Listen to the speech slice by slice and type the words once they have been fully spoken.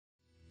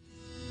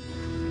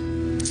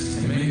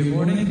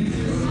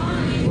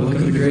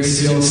lyrics.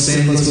 If you all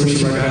stand, let's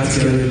worship our God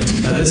together.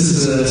 This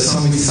is a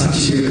song we taught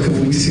you a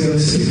couple weeks ago,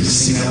 so you can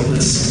sing out with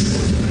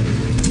us.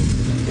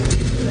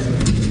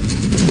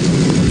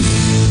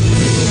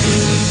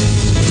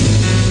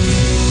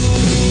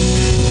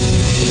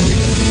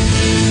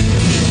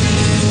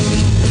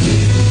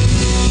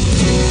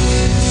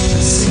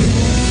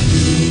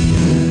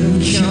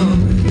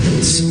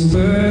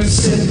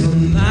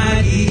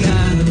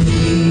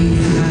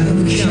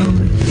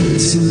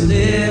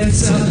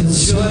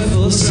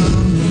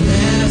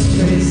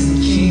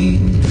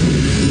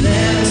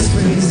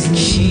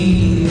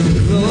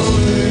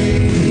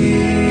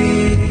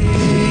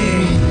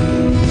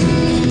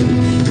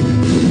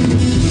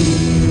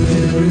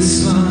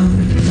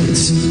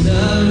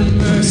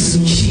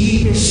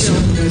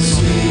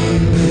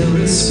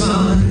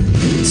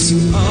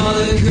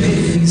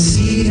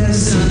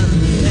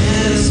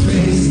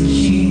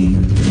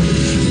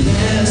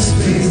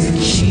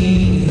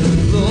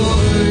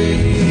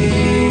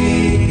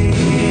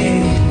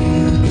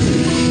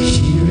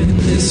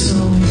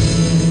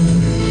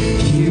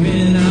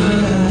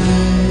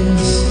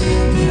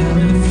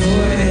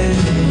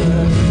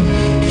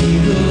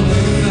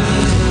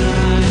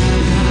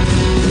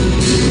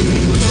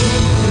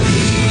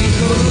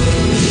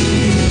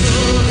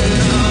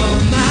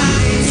 My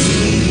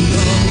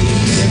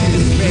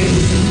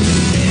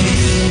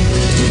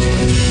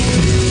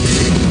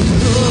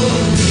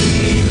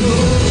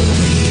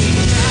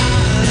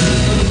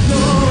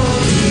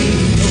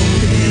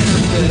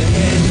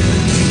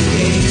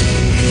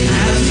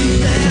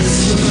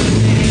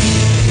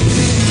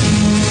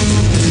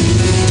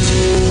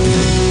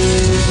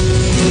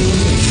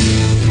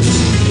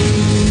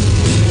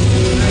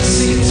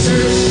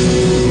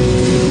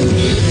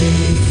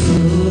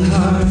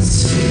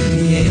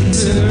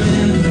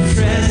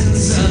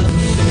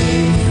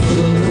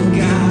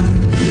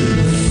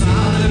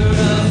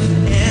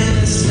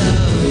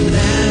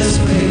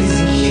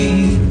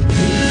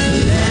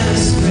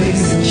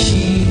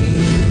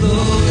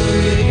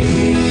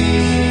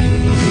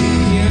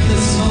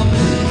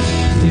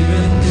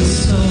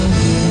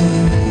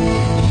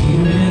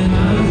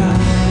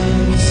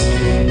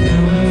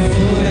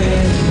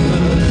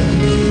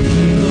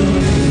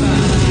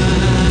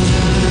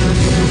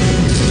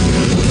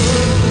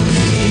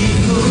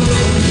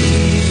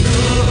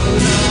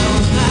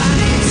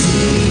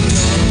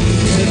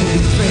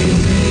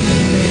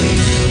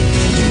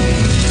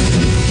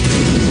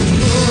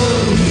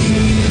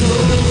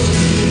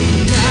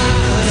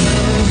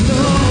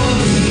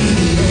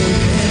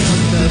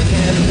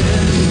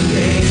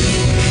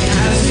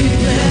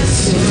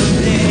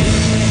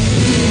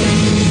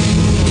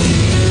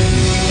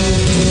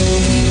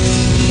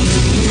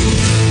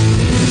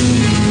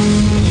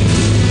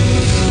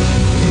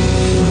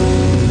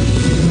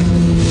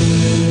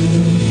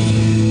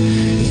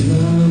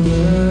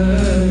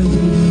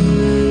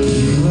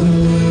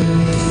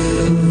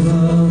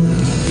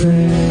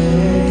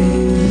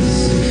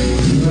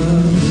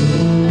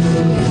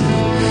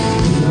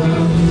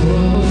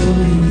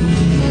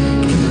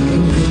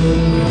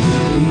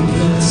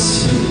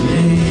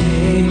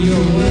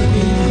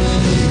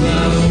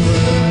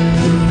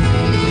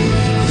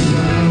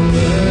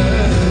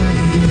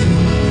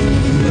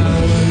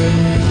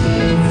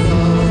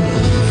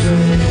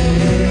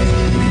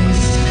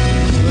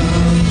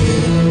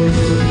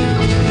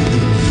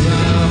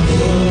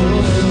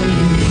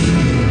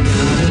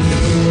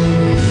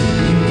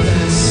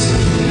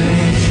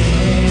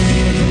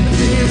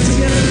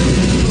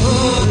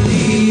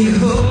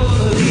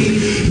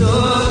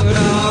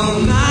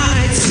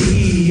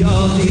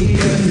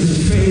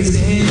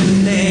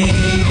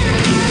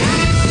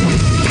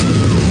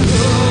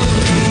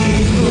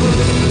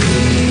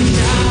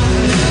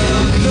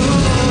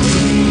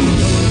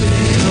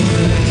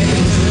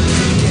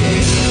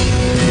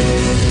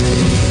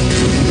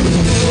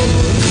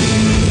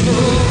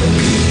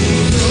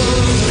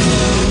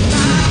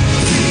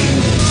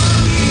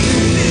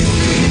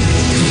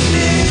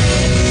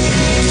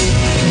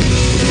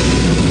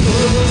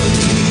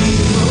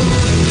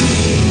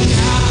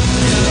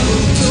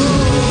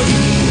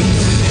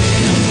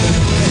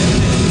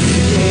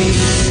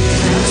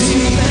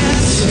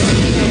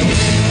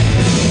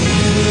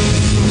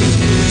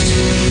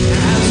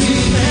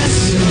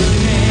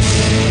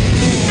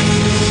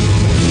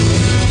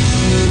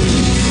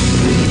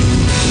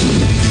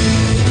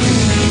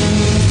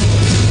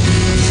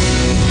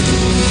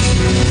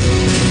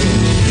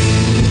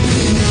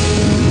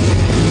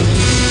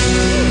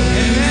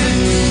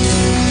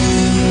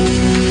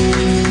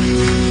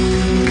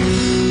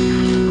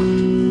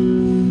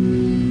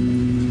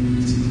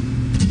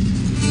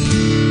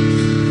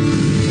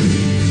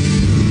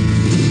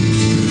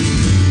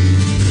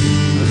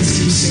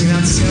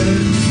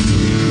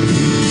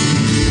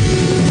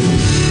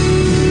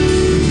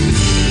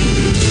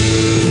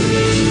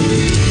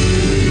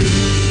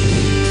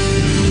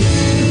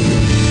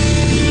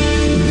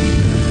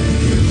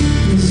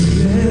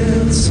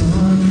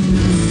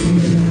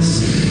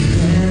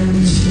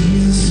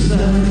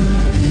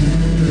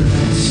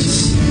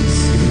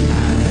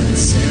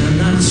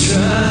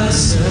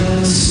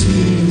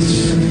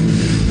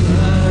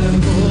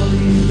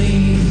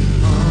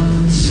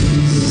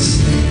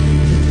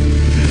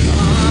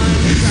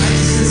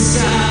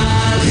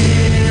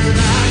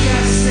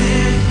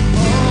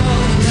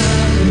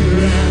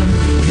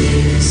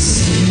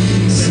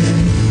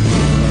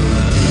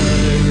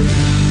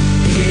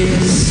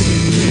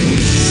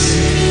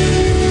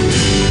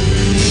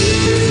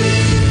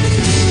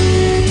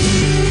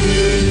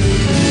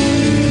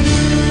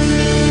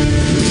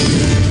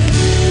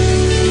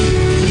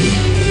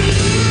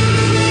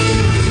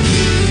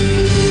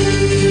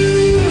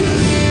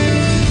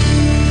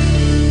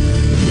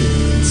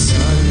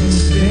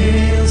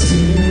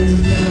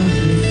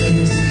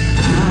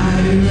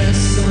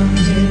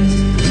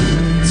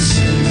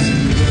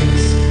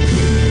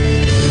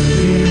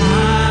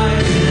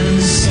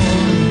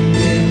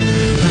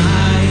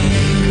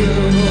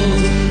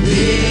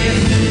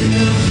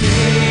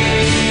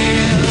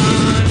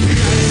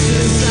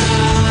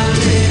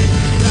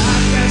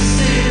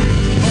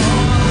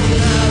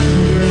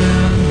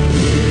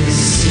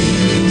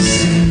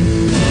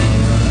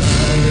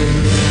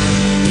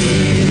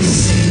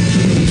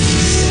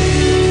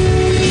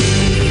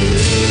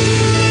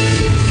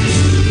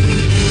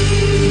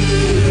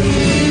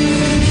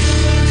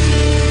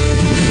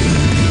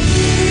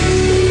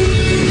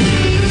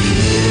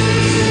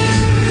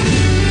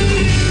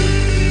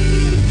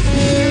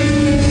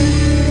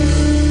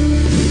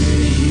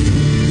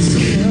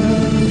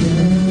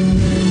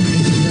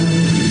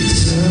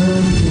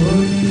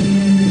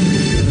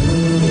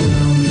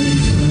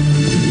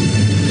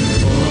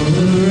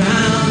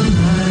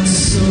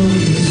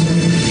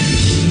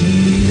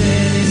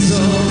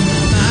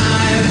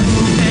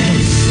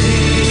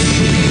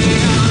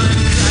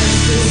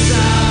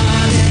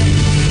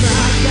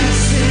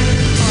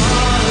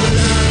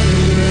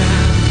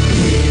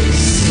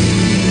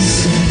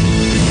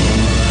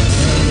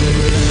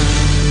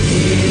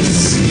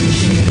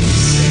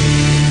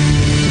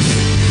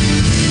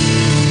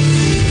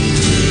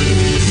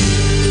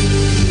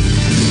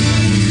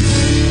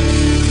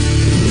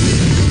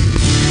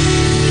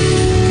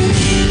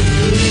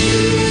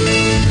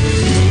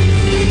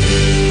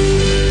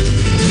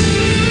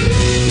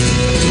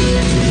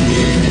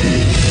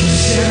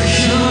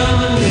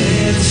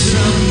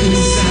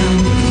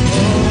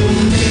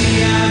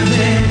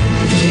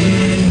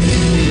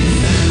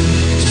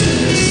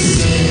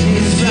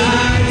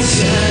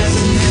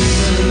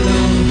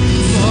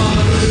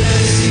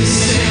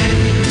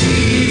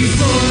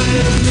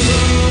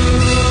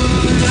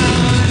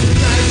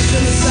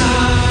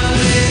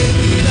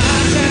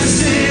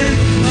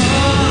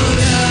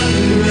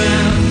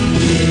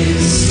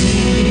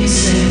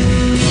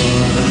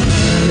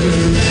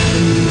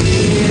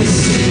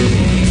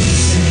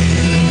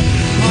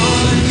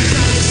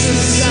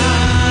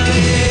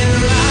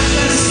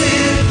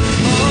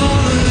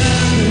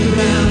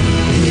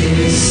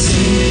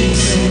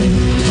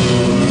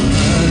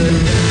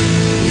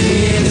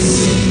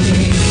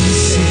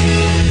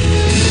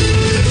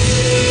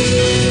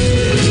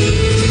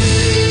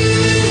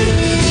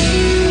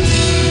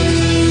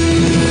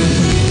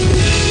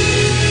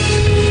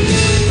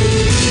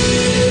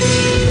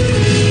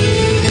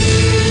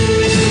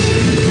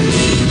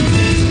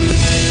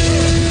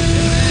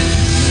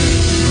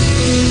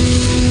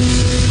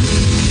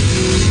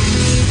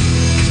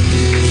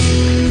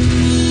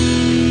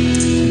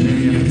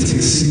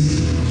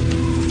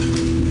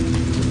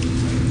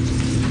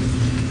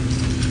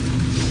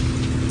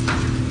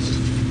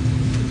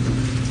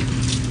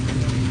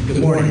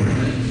Good morning.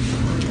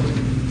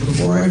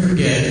 Before I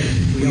forget,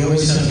 we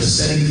always have a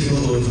steady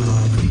flow of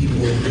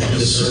people at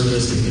this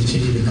service that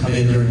continue to come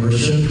in during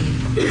worship.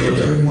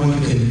 If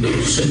everyone can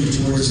scoot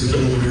towards the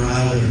middle of your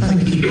aisle and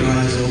kind of keep your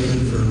eyes open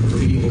for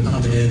people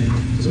coming in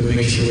so we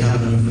make sure we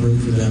have enough room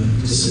for them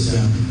to sit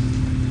down.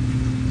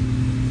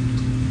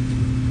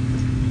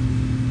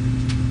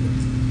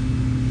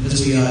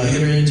 As we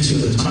enter into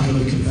the time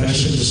of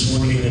confession this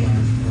morning in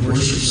our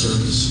worship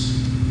service,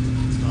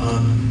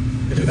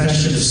 the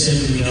confession of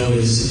sin, we know,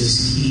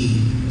 is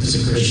key as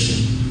a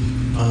Christian.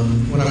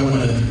 What I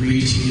want to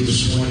read to you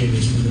this morning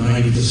is from the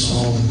 90th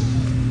Psalm.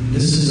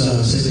 This is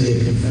simply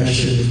a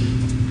confession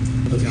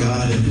of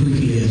God and who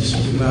He is. So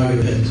bow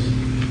your head.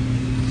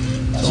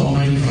 Psalm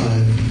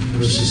 95,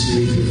 verses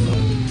 3 through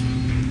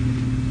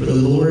 5. For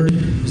the Lord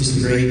is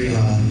the great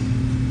God,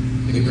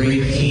 the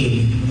great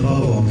King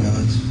above all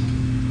gods.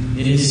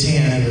 In His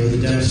hand are the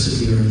depths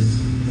of the earth,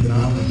 and the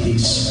mountain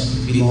peaks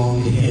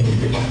belong to Him.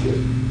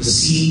 The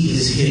sea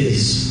is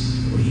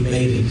His, for He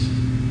made it,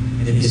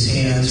 and in His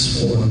hands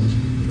formed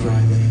the dry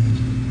land.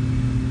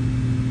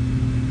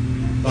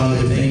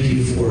 Father, thank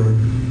You for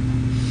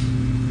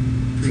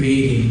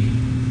creating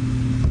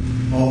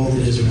all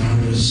that is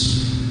around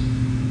us.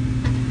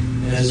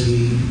 And as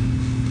we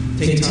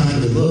take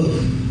time to look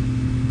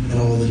at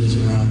all that is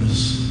around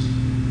us,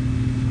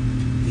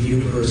 the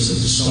universe and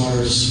the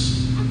stars,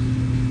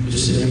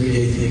 just in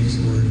everyday things,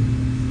 Lord,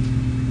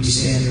 we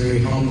stand very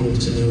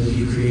humbled to know that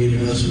You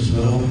created us as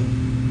well.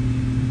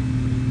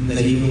 And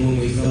that even when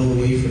we fell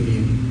away from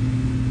You,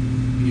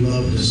 You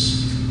loved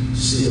us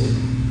still.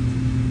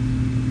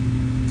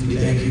 We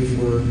thank You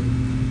for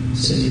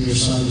sending Your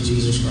Son,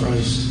 Jesus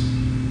Christ,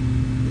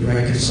 to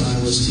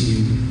reconcile us to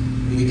You.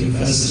 And we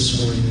confess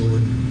this morning,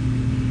 Lord,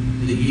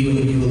 that You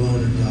and You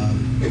alone are God,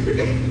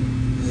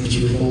 and that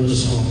You hold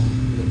us all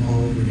in the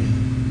palm of Your hand.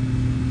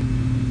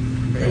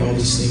 We pray all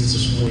these things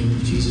this morning in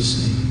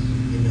Jesus' name.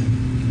 Amen.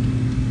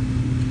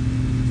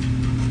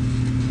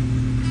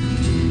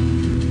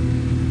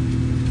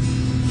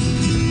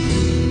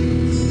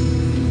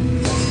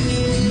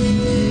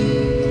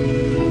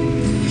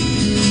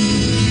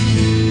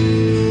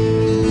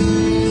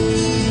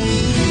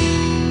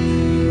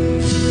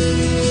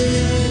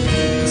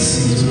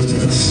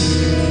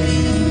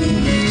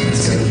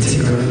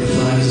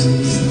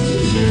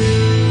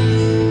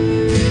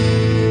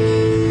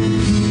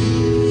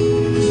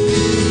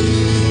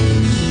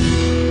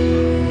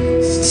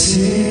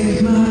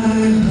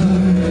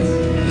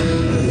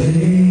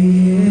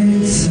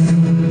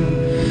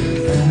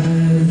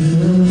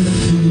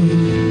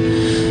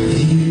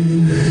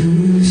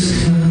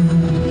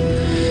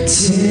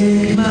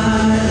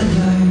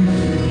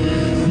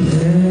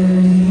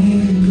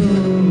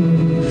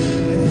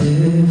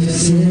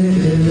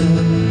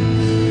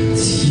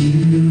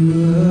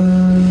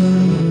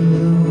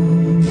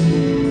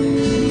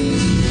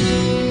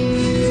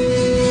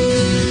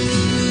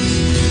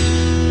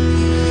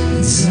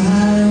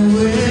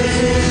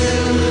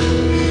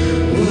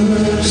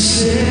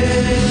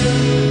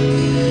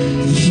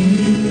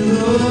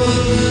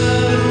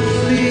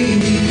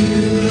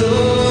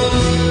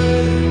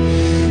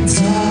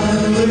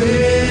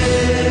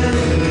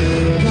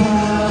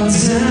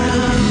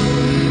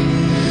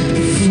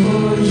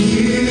 For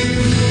You,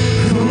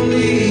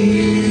 only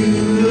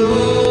You,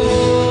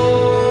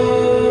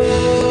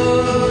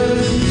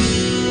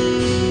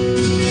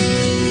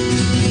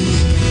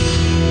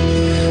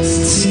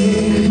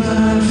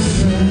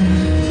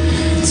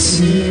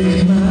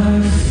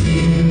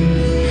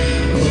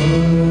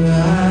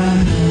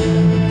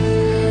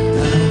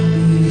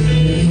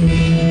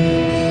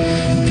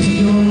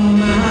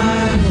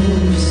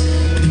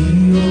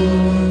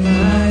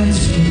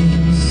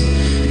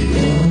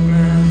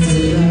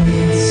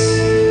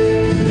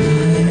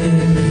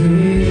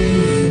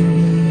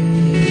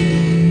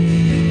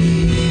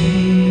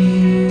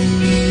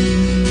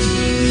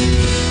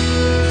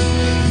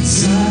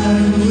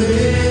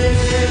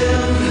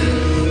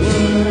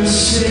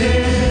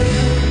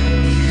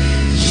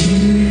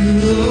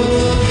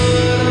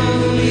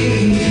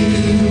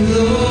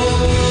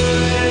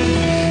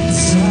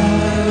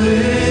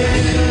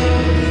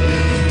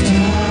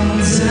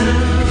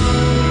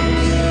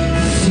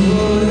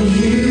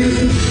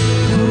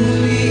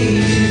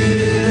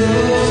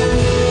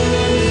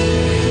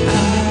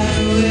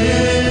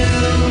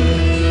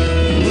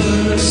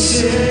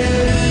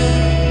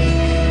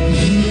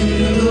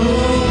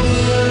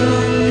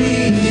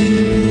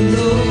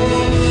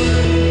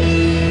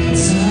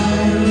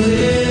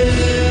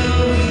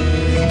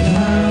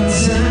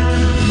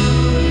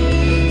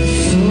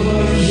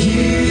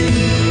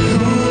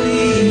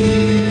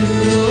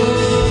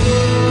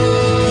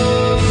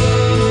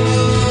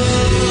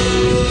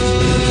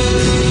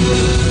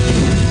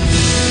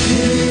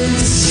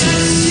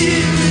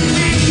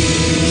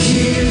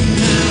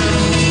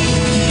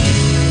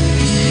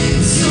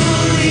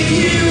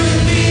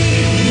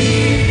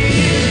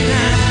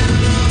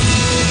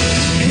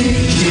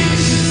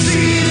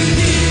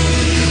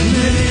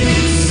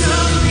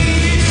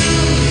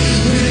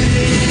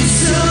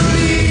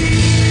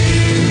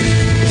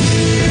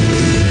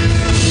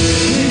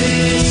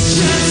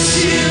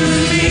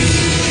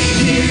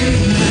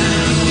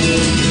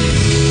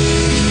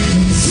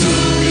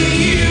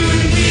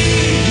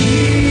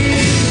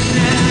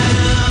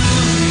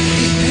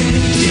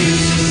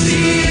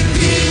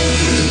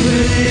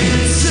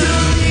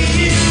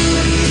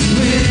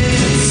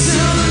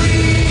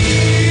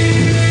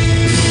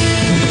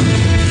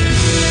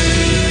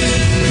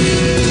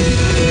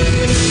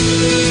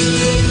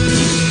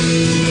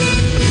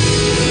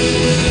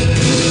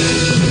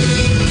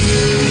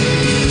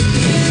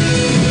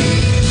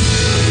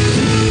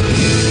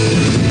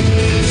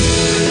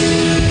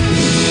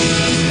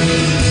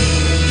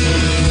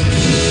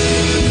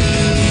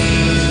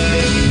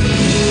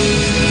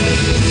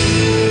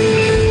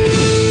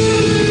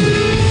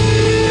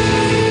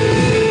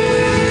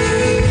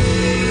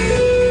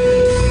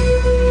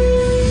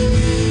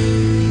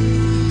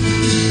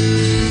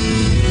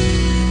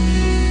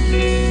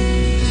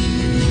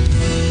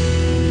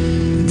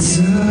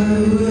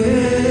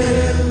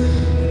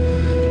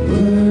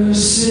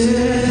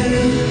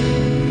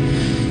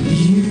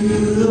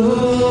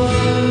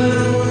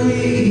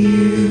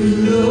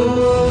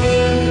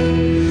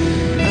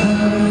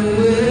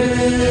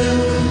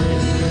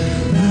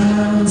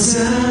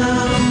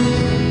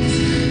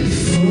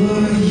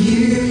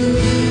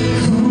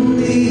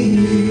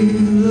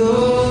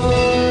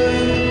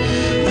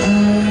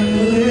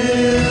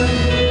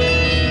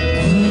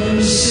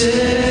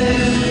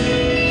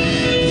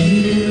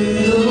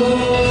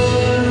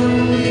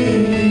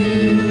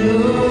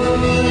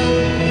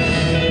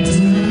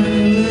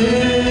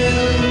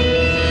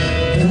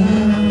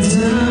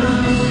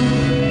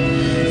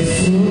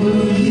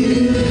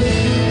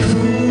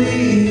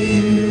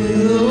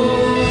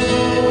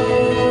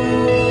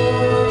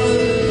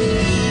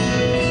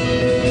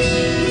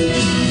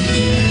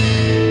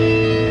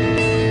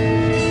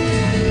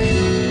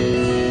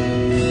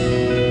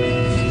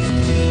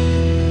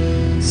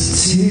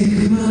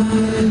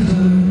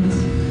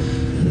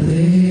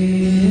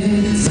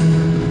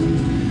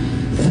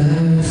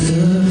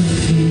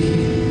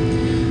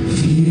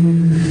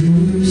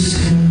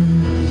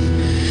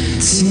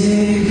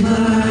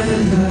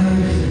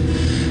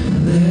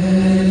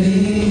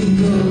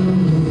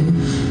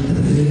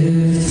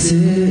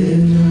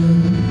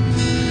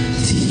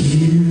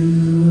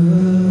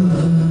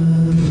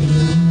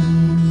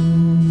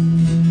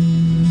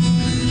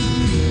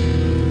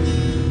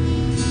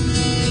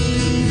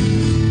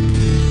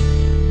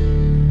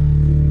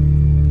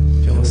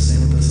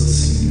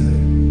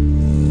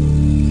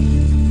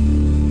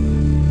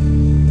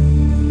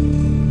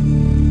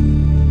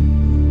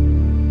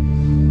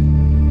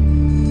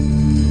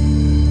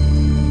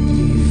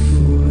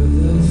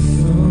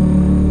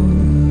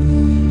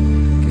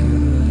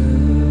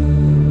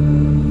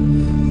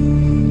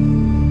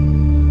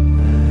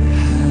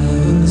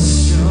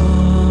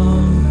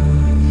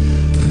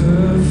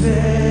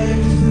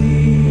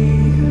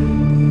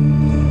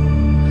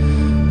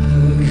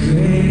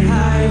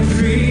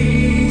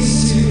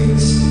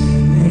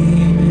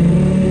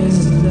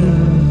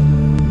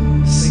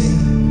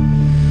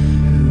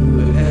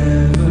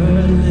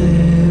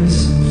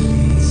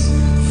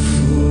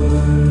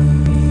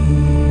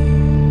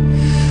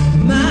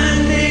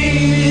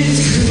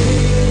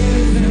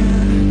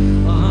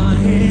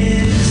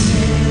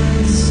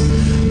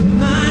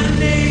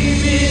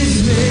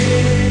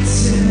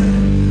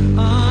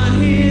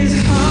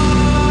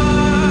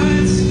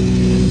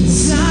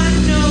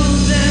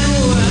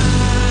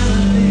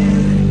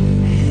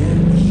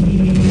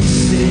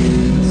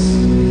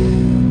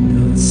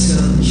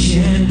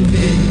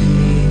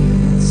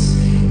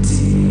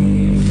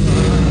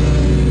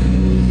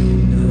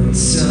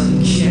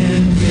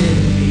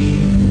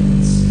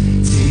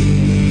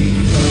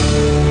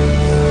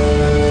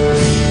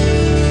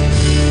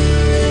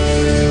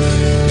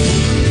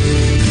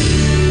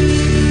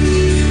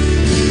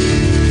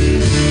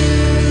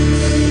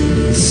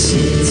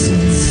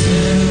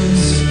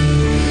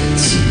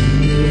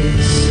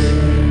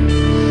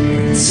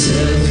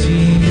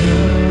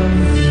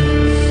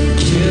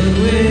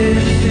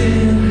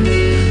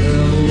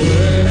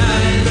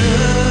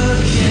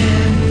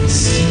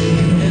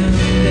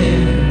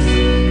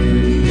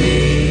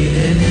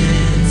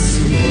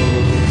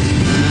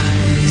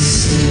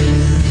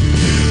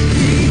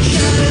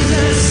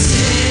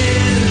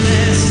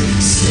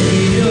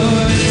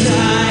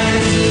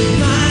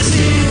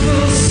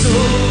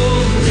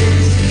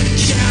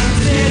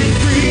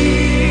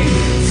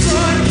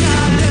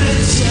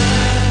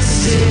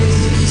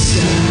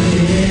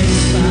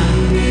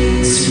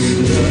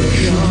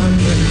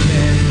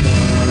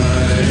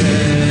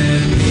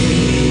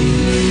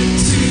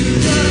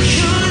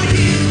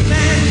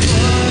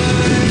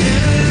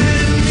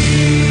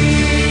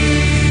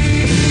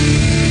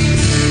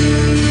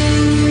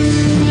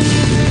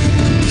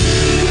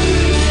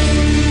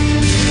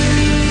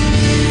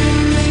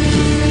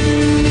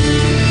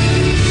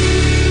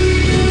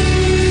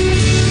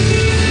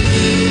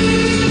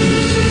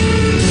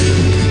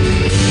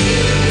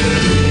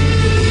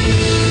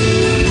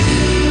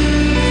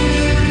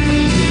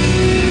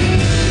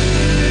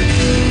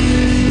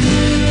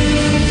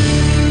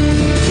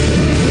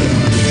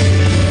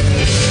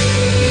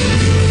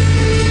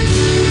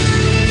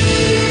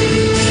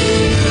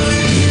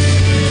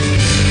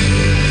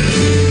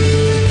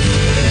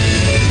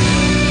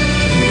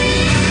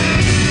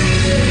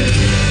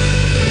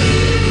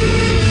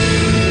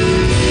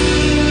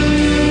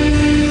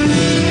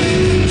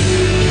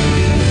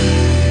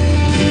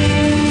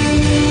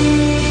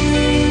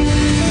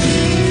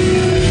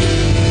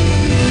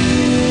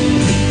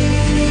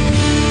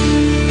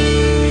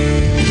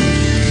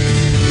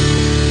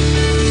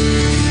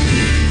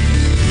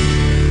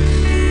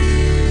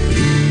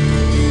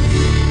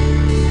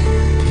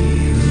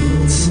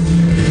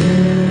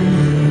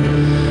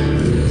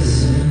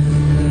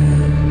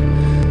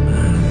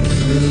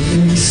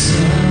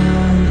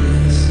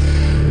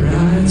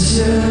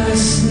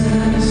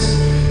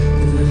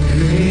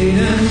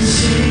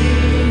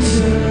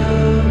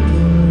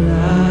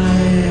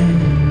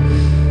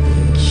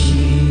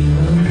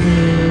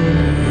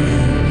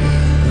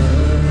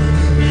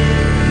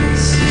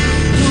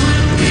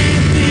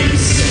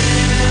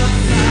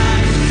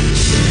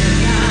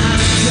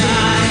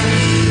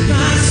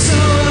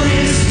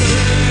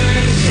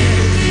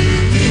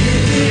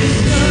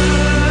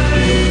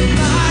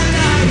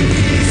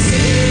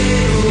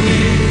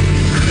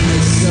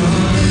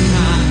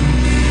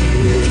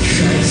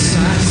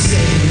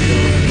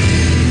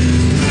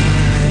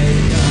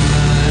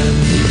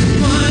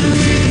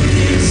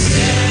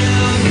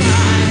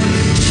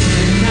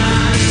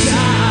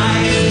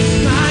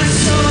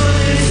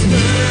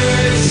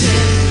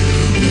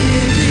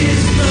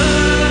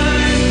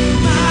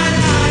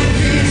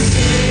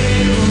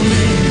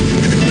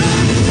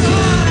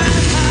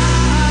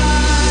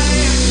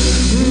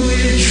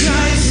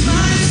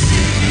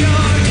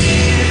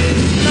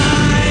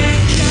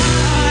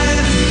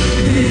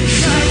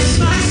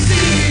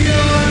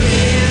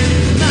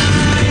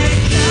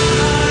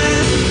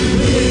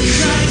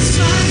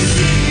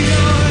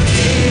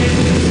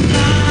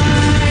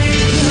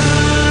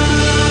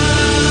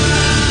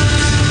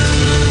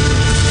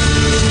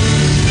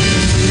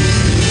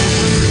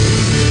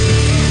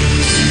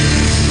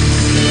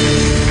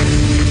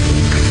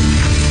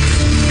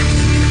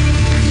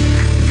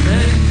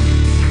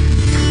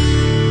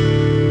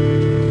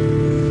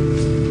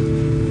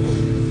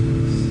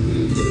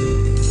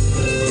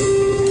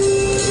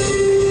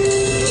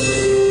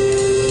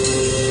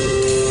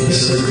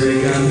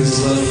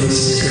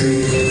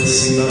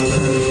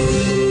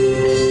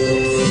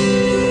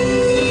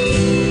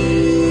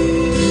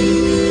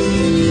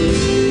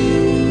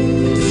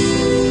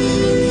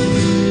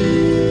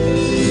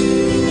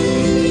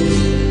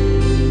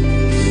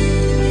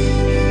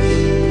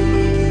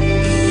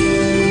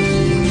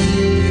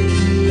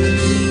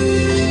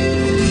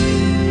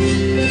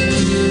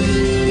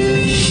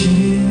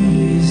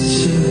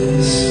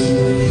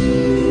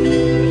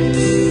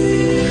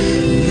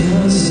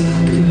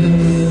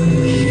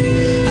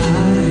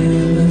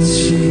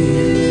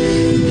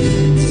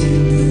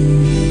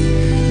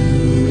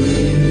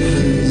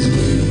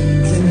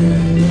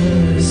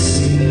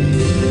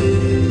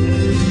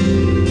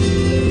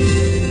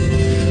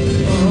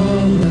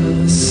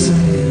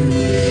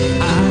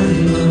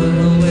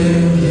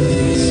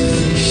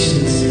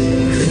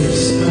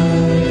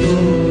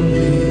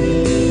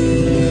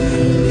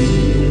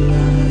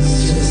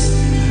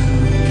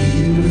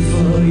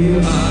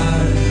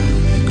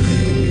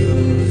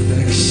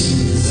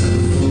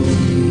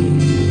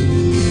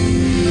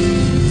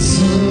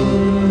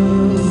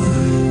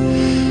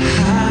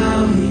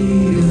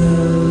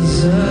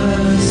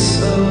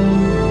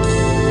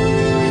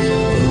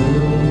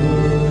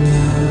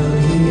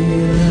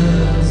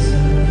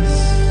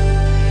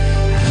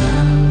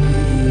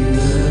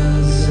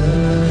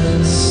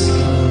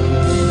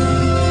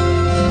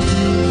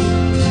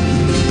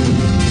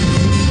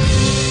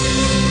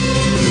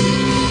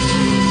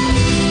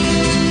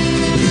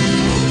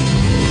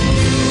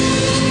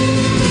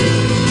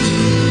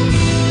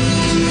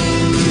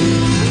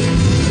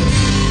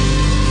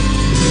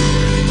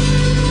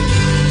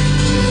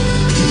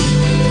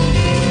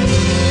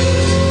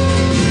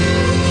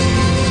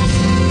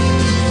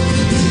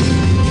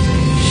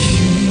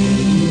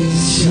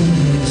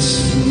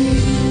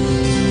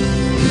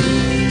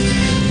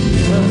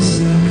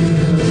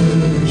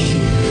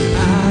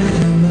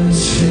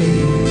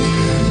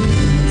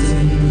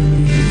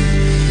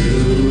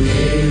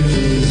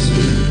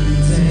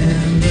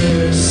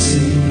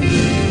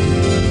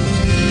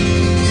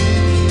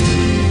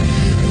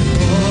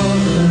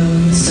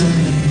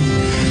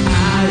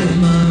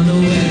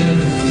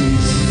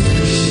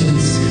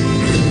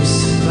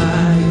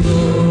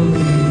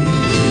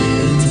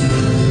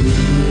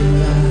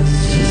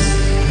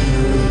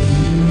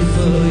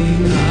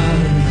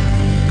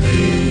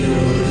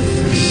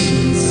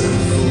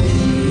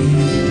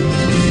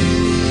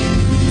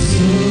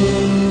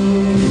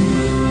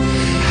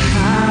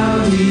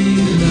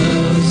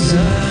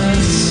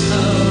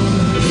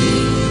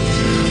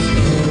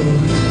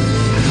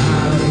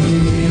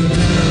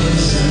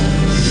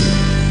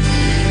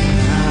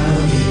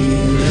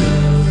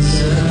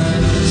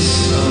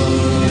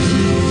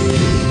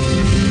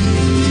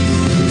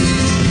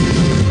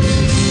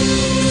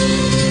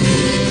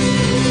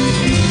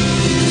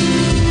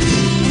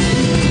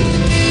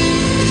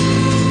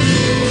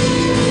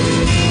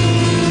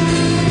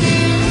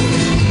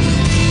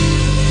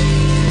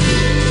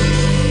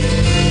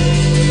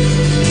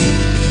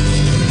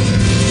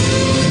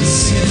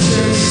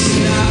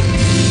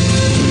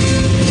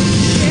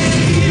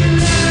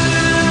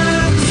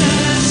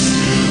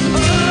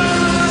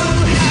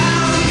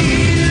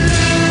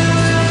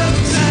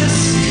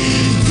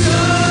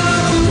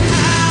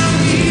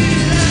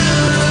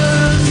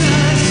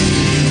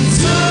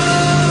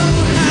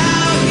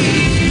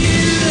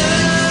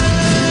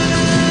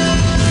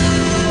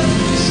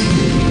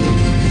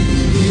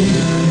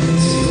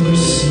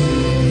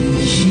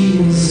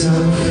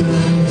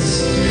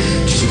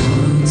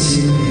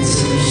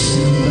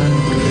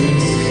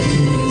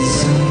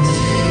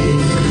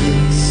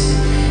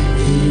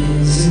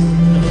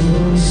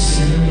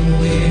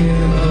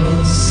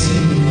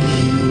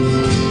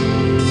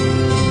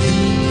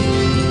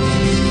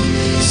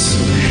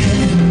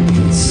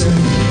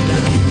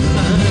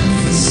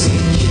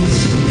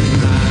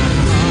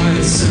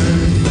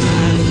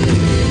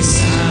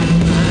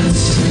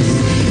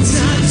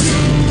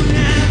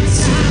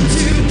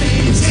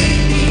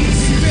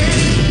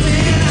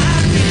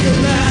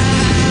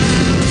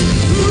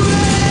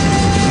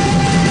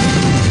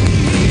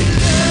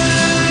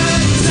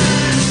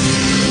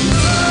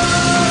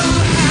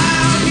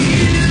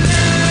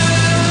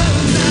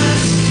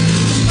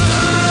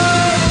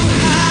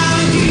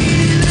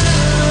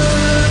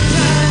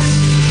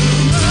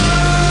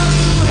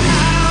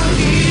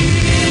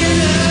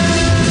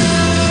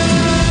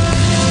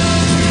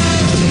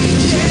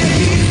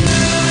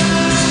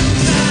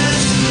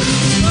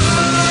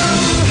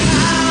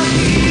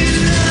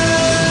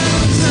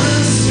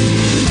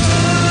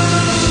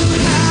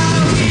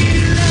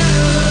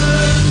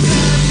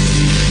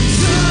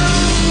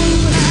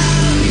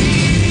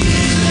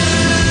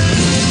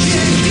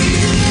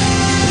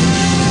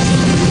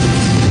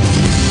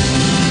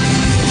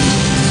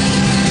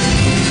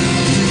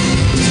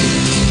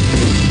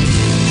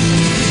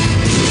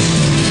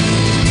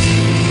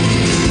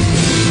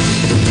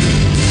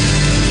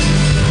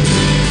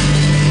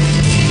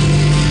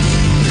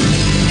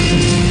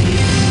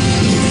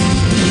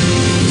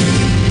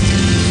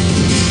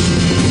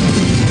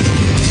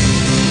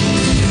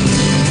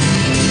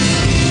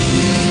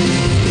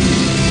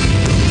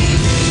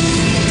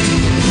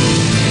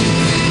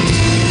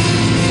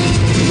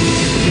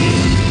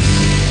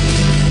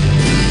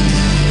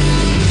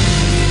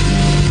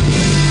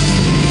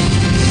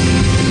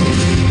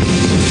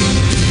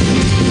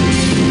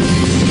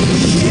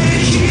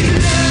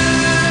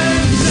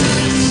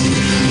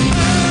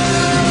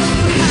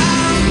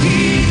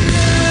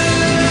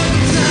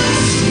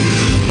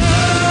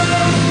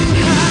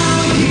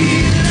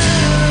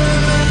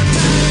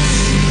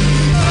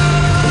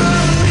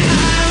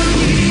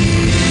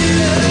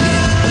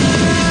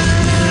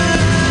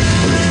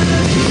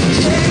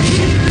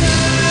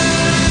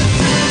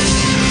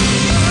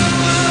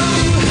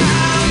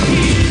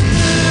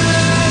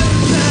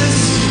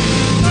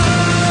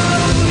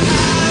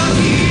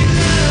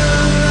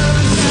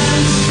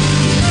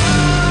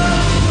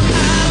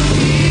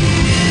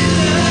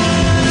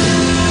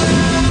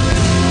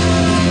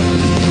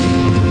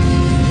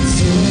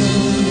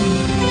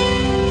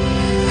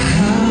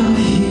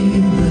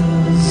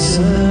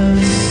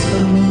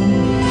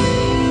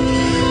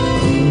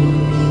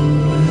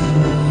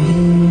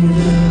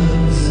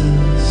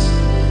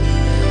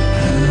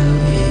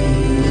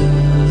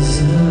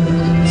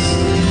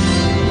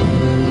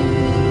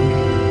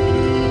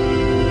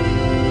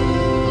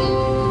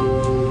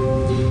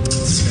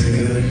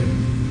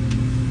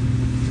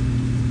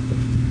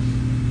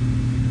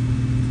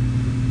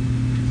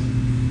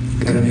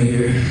 God, may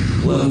your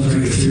love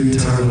break through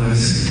into our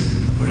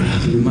lives. Lord,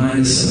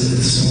 remind us of it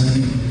this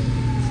morning.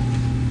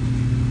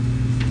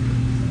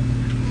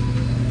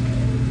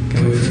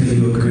 God, we pray that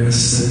you will grant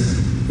us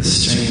the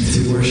strength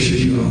to worship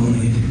you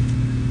only.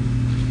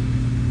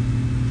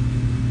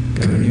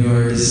 God, renew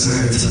our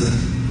desire to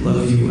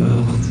love you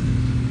well.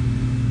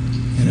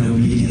 In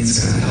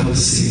obedience, God, help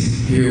us to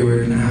hear your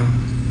word now,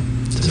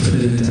 to put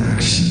it into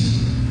action.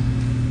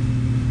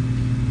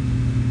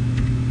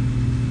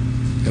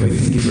 God, we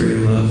thank you for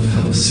your love.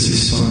 Help us to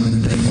respond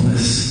in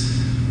thankfulness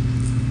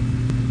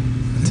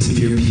and to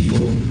be your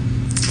people.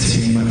 To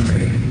your name I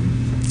pray.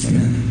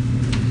 Amen.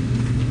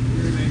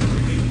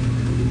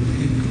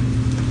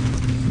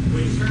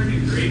 Will you turn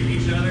and greet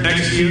each other?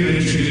 Next to you,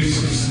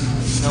 introduce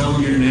us. Tell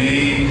them your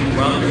name.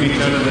 Welcome each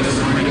other this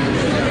morning.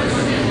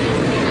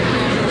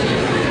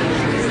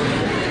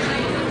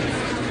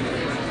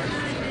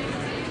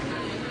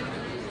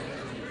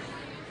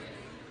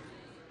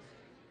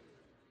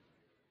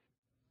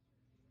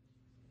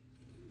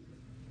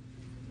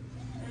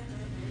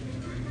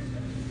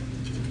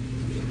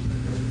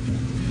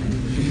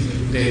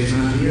 Dave's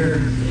not here.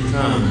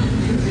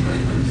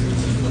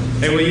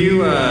 Hey, will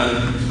you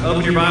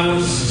open your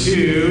Bibles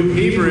to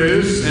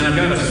Hebrews? And I've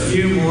got a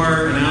few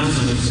more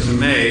announcements to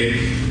make.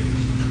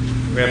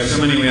 We have so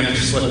many, we have to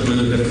slip them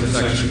into different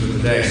sections of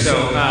the day. So,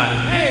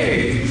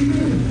 hey,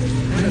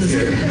 Anna's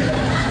here.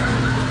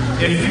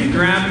 If you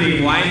grab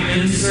the white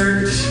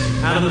insert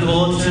out of the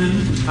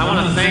bulletin, I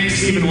want to thank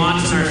Stephen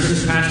Watson, our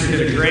assistant pastor,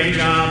 did a great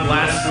job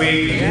last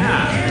week.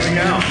 Yeah, there we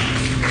go.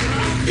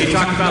 He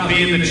talked about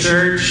being the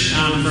church.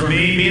 For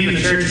me, being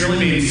the church really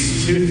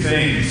means two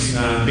things.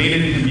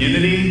 Being in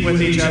community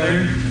with each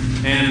other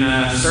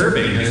and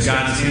serving as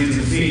God's hands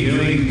and feet,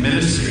 doing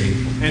ministry.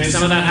 And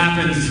some of that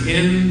happens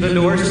in the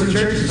doors of the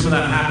church, and some of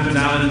that happens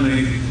out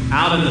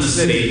in the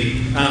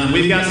city.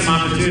 We've got some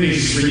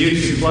opportunities for you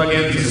to plug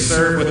in to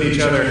serve with each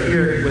other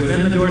here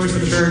within the doors of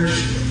the church.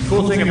 The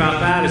cool thing about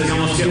that is you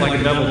almost get like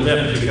a double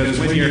dip, because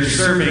when you're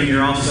serving,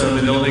 you're also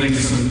building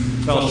some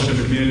fellowship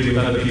and community with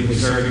other people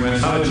serving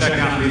with. So I would check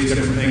out these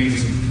different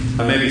things,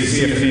 maybe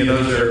see if any of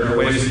those are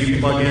ways that you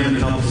can plug in and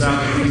help us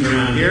out with things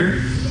around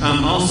here.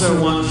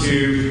 Also want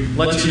to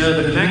let you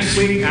know that next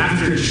week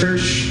after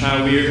church,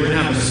 we're going to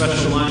have a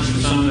special lunch for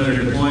some that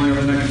are deploying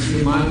over the next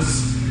few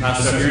months.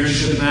 So if you're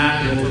interested in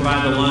that, we'll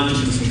provide the lunch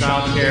and some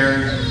child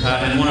care,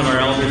 and one of our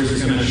elders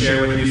is going to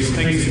share with you some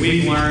things that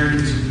we've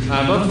learned,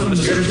 both from the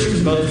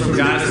scriptures, both from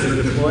guys that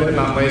are deployed,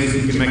 about ways that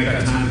you can make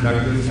that time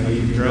productive, how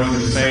you can grow in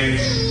your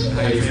faith,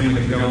 how your family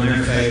can grow in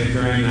their faith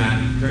during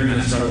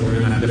that struggle,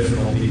 during that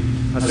difficulty.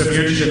 So if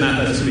you're interested in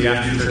that, that's going to be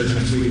after church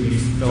next week. You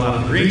fill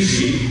out the green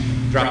sheet,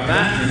 drop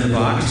that in the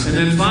box, and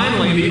then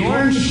finally the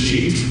orange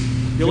sheet.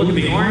 If you look at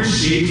the orange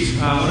sheet,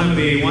 one of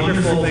the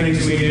wonderful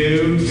things we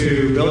do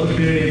to build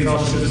community and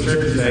fellowship as a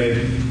church is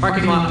a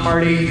parking lot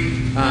party.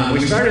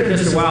 We started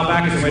this a while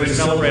back as a way to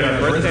celebrate our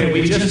birthday.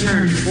 We just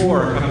turned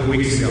 4 a couple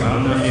weeks ago. I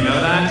don't know if you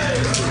know that.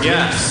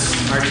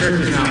 Yes, our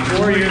church is now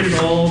 4 years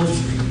old,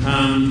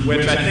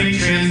 which I think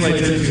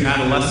translates into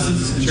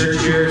adolescence in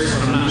church years.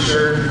 I'm not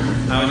sure.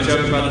 I would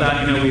joke about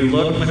that. You know, we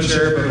look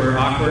mature, but we're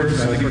awkward,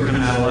 so I think we're kind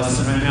of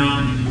adolescent right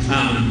now.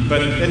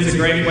 But it's a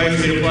great way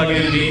for you to plug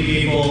in, meet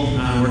people.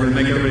 We're going to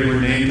make everybody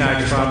wear name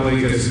tags probably,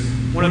 because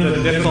one of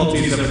the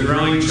difficulties of a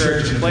growing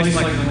church, a place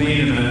like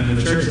Killeen, and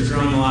a church that's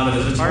growing a lot,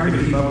 is it's hard to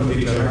keep up with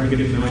each other, hard to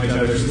get to know each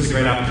other. So it's a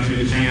great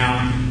opportunity to hang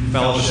out,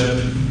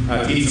 fellowship,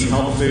 eat some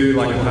health food,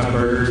 like we'll have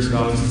burgers,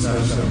 dogs, and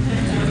stuff.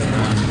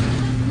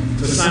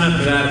 So sign up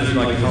for that if you'd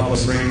like to help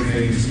us bring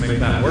things, make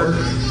that work.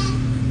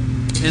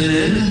 And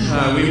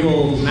then we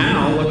will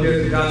now look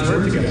at God's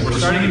Word together. We're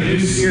starting a new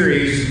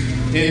series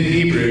in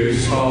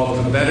Hebrews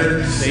called A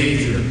Better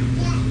Savior.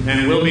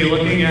 And we'll be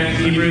looking at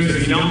Hebrews.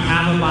 If you don't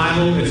have a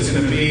Bible, it's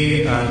going to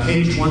be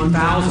page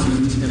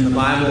 1000 in the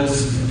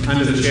Bibles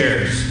under the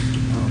chairs,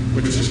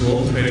 which is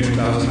cool. Page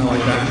 1000, I like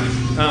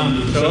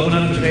that. So open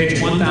up to page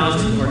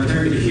 1000 or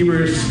turn to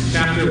Hebrews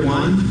chapter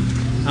 1.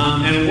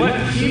 And what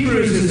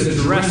Hebrews is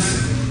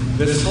addressing,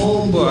 this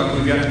whole book,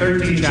 we've got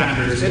 13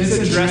 chapters, it's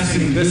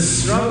addressing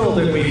this struggle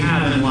that we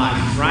have in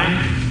life,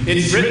 right?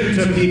 It's written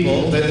to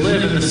people that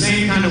live in the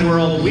same kind of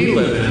world we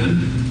live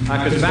in,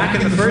 because back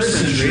in the first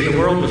century, the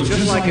world was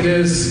just like it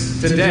is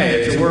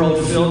today. It's a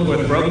world filled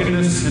with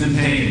brokenness and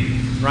pain,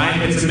 right?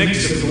 It's a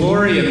mix of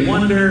glory and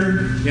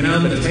wonder, you know,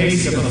 the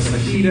taste of a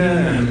fajita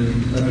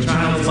and a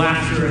child's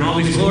laughter and all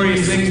these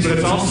glorious things, but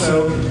it's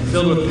also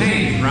filled with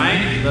pain,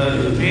 right?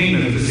 The pain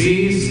of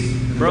disease,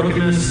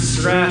 brokenness,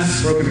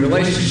 stress, broken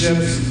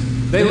relationships.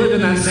 They live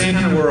in that same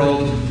kind of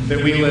world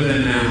that we live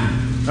in now.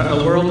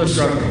 A world of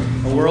struggle,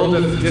 a world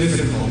of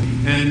difficulty.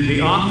 And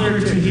the author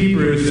to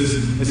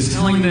Hebrews is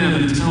telling them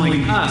and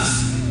telling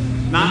us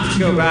not to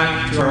go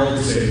back to our old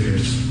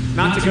saviors,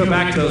 not to go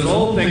back to those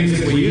old things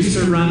that we used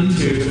to run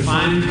to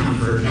find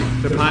comfort,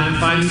 to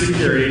find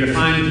security, to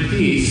find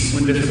peace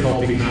when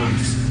difficulty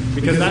comes.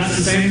 Because that's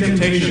the same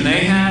temptation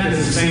they had,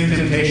 it's the same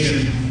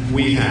temptation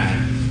we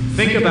had.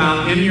 Think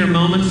about in your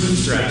moments of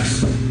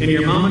stress, in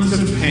your moments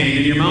of pain,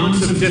 in your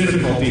moments of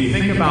difficulty,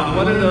 think about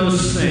what are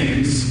those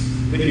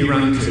things that you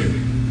run to.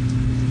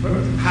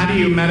 How do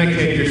you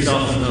medicate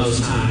yourself in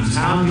those times?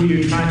 How do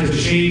you try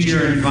to change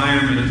your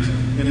environment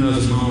in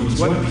those moments?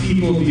 What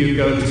people do you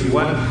go to?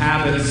 What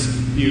habits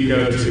do you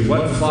go to?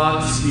 What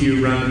thoughts do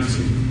you run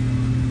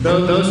to?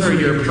 Those are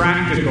your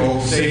practical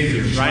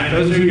saviors, right?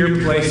 Those are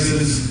your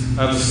places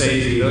of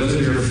safety. Those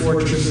are your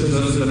fortresses.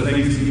 Those are the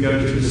things that you go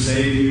to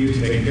save you, to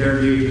take care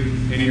of you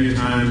in your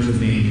times of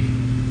need.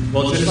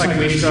 Well, just like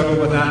we struggled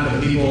with that,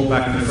 the people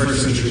back in the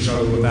first century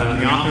struggled with that.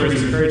 And the author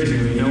is encouraging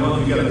them, you know what?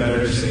 We've got a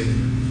better Savior.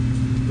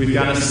 We've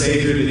got a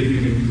Savior that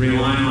you can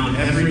rely on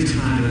every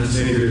time, and that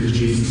Savior is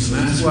Jesus.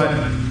 And that's what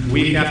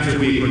week after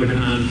week we're going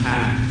to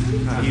unpack.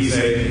 He's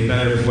a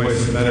better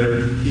voice, a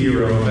better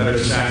hero, a better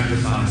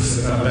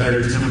sacrifice, a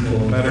better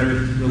temple, a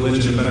better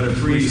religion, a better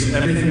priest.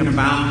 Everything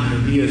about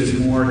him, he is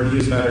more, he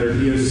is better,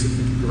 he is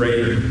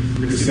greater. We're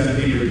going to see that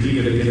theme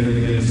repeated again and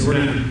again. So we're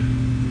going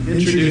to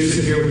introduce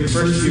it here with the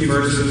first few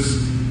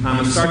verses.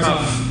 It starts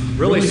off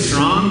really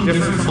strong,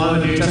 different from a lot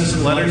of the New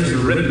Testament letters that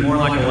are written more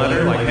like a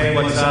letter, like, hey,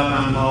 what's up,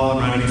 I'm Paul,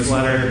 I'm writing this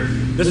letter.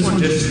 This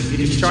one he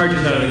just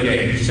charges out of the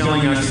gate. He's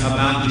telling us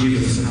about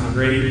Jesus and how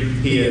great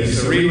he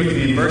is. So read with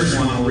me in verse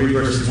 1, we'll read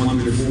verses 1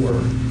 through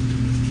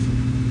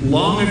 4.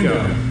 Long ago,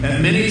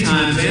 at many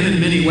times and in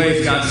many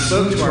ways, God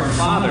spoke to our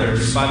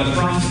fathers by the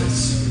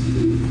prophets.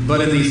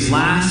 But in these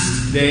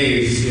last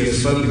days, he has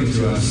spoken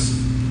to us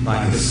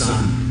by his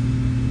Son,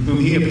 whom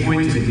he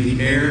appointed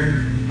the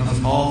heir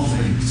of all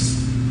things,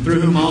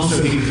 through whom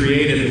also he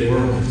created the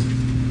world.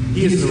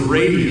 He is the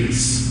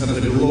radiance of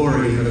the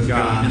glory of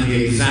God and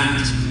the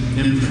exact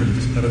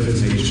imprint of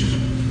his nature,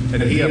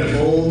 and he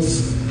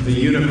upholds the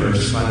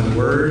universe by the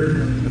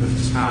word of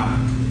his power.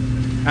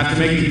 After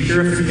making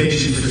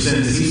purification for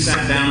sins, he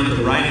sat down at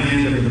the right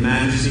hand of the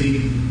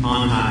Majesty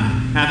on high,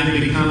 having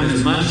become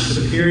as much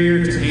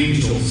superior to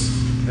angels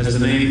as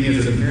the name he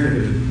has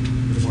inherited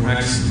is more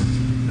excellent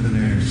than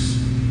theirs.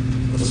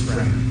 Let's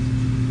pray.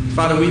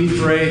 Father, we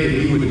pray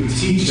that you would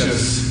teach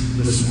us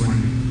this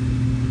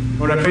morning.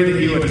 Lord, I pray that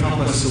you would help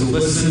us to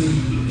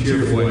listen to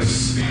your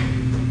voice,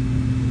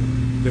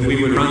 that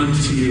we would run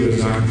to you as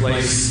our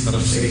place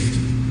of safety,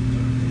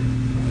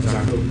 as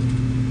our hope,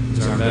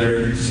 as our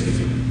better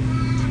Savior.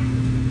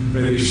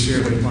 Pray that your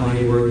Spirit would apply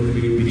your word, that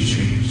we would be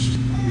changed,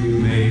 we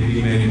would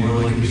be made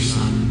more like your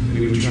Son, that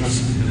we would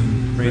trust in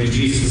him. Pray in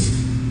Jesus.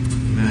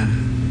 Amen.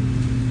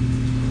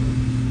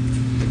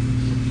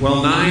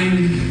 Well,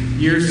 9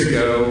 years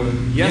ago,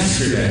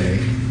 yesterday,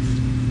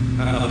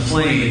 a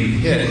plane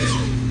hit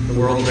the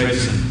World Trade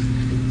Center.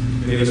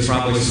 Many of us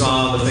probably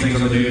saw the things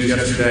on the news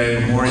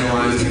yesterday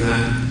memorializing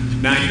that.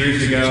 9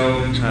 years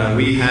ago,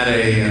 we had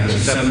a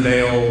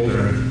 7-day-old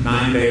or a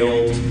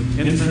 9-day-old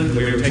infant that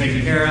we were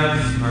taking care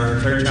of. Our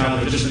third child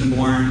had just been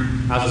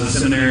born. I was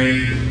in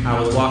seminary. I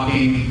was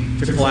walking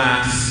to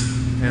class,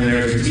 and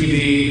there was a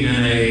TV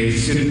and a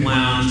student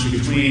lounge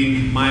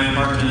between my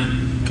apartment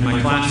and my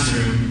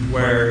classroom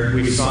where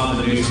we saw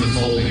the news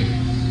unfolding.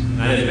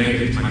 And I didn't make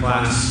it to my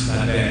class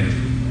that day.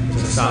 I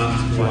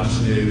stopped to watch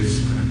the news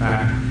and went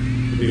back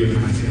to be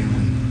with my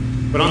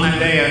family. But on that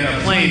day,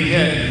 a plane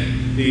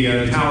hit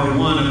the Tower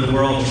 1 of the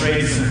World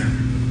Trade Center.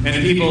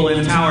 And people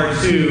in Tower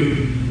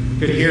 2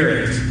 could hear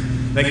it.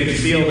 They could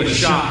feel the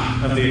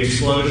shock of the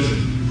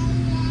explosion.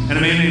 And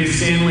a man named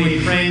Stanley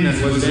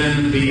Prainman was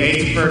in the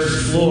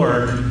 81st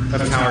floor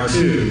of Tower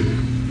 2.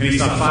 And he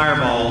saw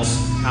fireballs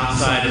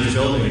outside his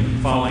building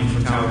falling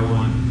from Tower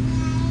 1.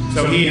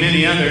 So he and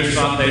any others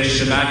thought they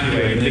should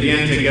evacuate. And they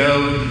began to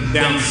go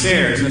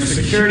downstairs. And the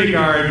security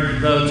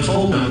guard, though,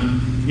 told them,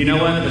 you know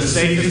what? The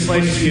safest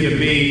place for you to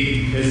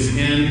be is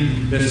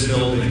in this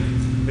building.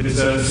 It's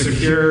a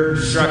secure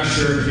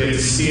structure.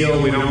 It's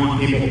steel. We don't want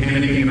people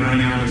panicking and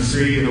running out on the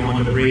street. We don't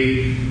want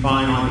debris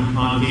falling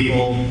on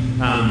people.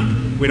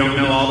 We don't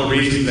know all the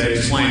reasons they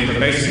explained, but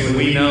basically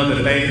we know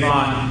that they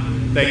thought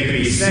they could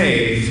be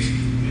saved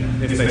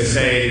if they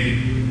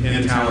stayed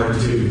in Tower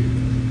 2.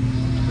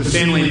 So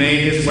Stanley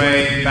made his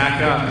way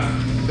back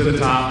up to the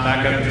top,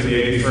 back up to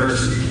the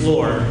 81st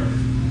floor.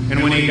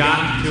 And when he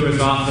got to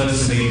his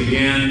office and he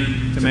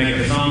began to make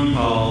a phone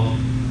call,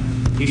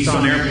 he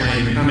saw an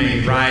airplane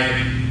coming right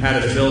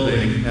at his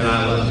building at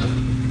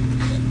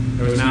I-11.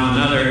 There was now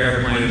another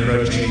airplane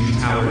approaching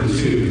Tower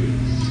 2.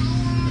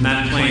 And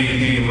that plane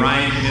came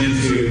right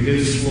into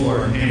his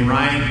floor, came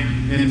right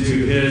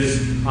into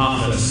his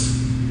office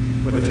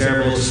with a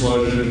terrible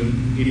explosion.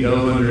 He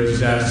dove under his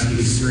desk,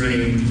 he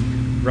screamed,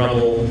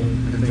 rubble,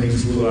 and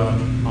things blew up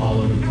all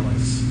over the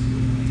place.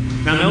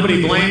 Now,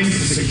 nobody blames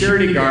the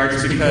security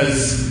guards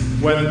because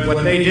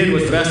what they did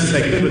was the best as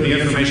they could with the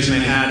information they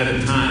had at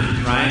the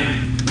time,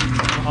 right?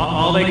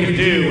 All they could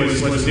do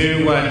was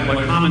do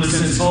what common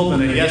sense told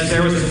them, that yes,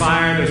 there was a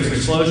fire, there was an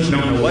explosion, we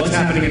don't know what's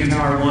happening in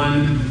Tower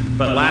 1,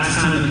 but last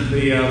time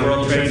the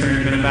World Trade Center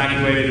had been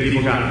evacuated,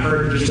 people got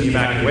hurt just in the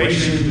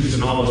evacuation, just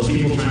in all those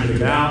people trying to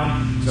get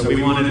out. So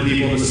we wanted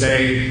people to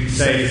stay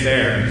safe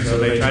there. So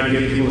they tried to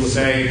get people to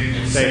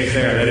stay safe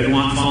there. They didn't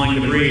want falling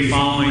debris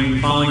falling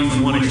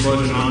from one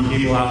explosion on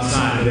people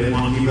outside. They didn't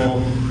want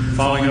people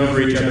falling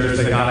over each other as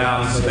they got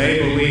out. So they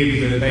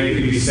believed that they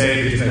could be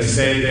saved if they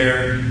stayed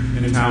there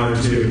in Tower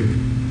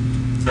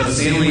 2. But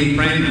Stanley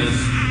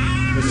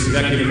Prankman, this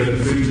executive of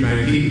the food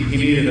bank, he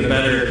needed a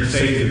better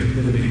savior,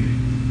 didn't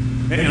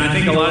he? And I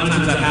think a lot of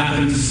times that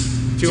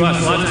happens to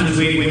us. A lot of times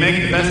we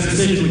make the best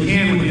decision we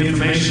can with the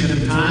information at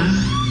the time,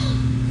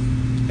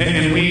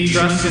 and we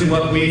trust in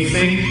what we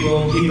think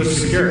will keep us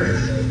secure.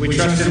 We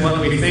trust in what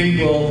we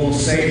think will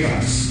save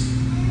us,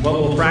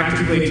 what will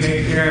practically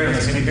take care of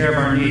us, take care of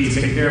our needs,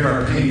 take care of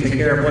our pain, take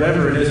care of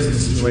whatever it is in the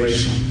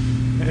situation.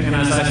 And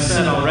as I've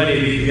said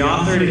already, the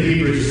author to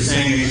Hebrews is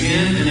saying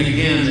again and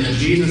again that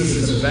Jesus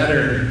is a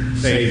better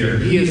Savior.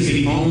 He is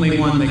the only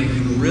one that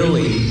can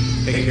really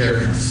take care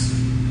of us.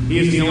 He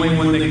is the only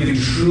one that can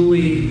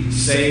truly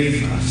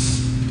save us,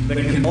 that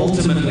can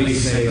ultimately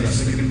save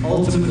us, that can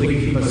ultimately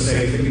keep us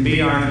safe, that can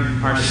be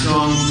our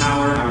strong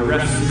tower, our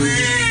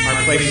refuge,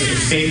 our place of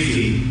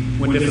safety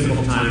when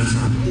difficult times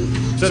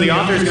come. So the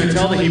author is going to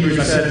tell the Hebrews,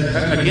 I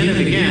said, again and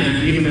again,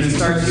 and even as it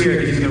starts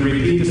here, he's going to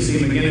repeat this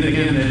theme again and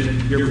again,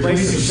 that your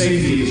place of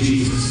safety is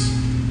Jesus.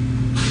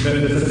 That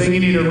the thing you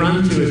need to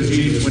run to is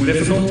Jesus. When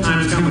difficult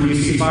times come, when you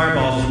see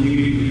fireballs, when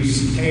you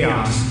see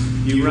chaos,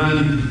 you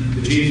run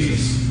to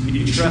Jesus.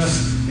 You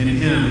trust in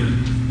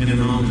Him in a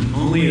moment.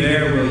 Only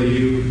there will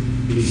you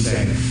be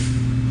safe.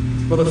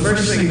 Well, the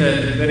first thing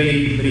that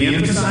he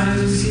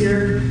emphasizes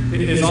here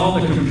is all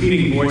the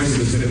competing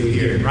voices that we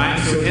hear, right?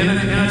 So in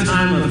a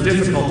time of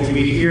difficulty,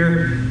 we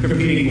hear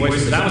competing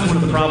voices. That was one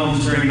of the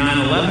problems during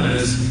 9/11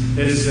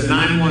 is the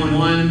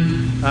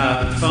 911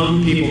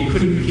 phone people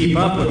couldn't keep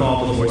up with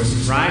all the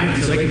voices, right?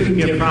 And so they couldn't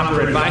give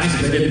proper advice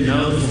because they didn't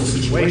know the full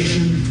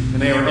situation,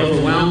 and they were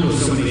overwhelmed with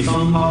so many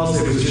phone calls.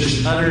 It was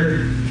just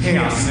utter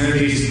chaos. And there are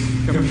these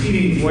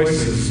competing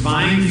voices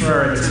vying for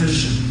our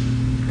attention.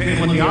 And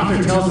what the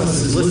author tells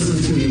us is listen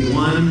to the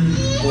one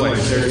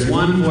voice. There's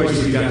one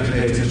voice you've got to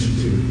pay attention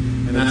to,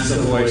 and that's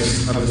the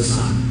voice of the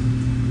Son.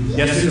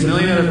 Yes, there's a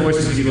million other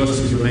voices you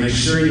listen to, but make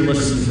sure you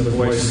listen to the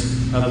voice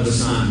of the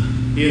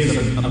Son. He is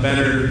a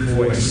better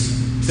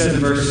voice. It says in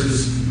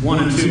verses 1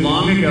 and 2,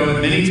 long ago,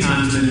 at many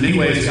times and in many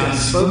ways, God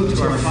spoke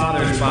to our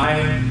fathers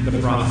by the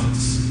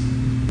prophets.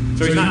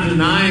 So he's not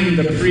denying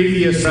the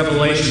previous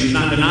revelation. He's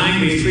not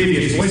denying these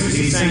previous voices.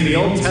 He's saying the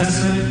Old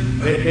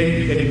Testament,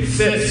 it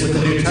fits with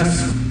the New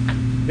Testament.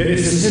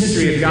 It's the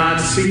history of God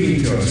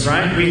speaking to us,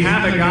 right? We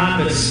have a God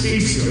that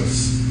speaks to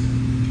us.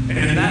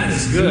 And that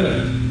is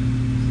good.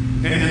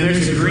 And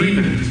there's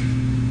agreement.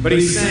 But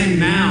he's saying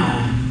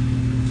now,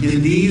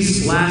 in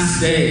these last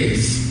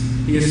days,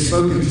 he has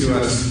spoken to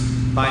us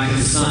by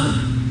his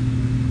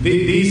Son.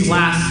 These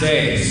last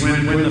days,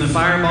 when the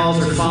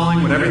fireballs are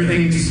falling, when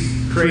everything's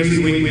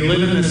crazy, we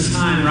live in this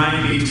time,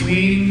 right,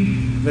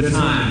 between the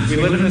times. We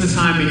live in this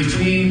time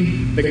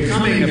between the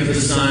coming of the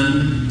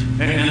Son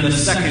and the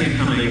second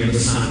coming of the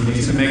Son.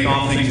 He's to make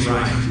all things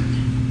right.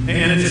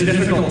 And it's a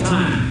difficult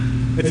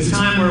time. It's a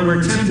time where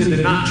we're tempted to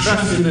not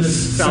trust in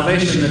this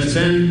salvation that's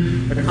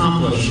been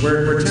accomplished.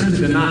 We're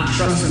tempted to not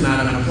trust in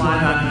that and apply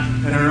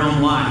that in our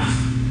own life.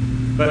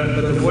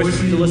 But the voice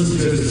we need to listen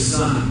to is the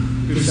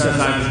Son, who says,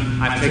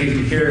 I've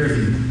taken care of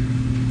you.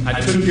 I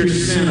took your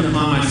sin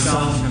upon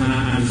myself, and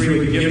I'm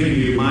freely giving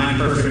you my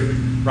perfect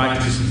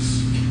righteousness.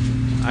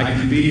 I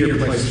can be your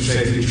place of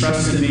safety.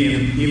 Trust in me,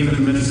 even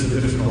in the midst of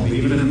difficulty,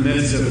 even in the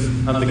midst of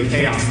the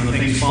chaos and the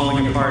things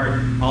falling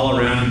apart all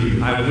around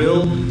you. I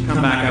will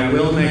come back. I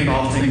will make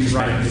all things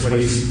right. That's what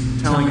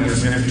he's telling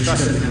us. We have to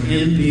trust in him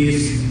in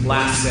these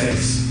last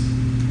days,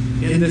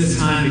 in this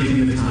time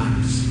between the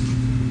times,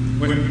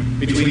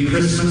 between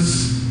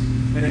Christmas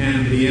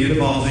and the end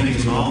of all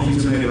things, when all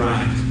things are made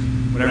right,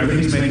 when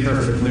everything's made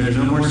perfect, when there's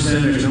no more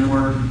sin, there's no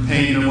more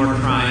pain, no more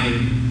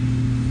crying.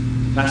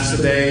 That's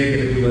the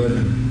day that we live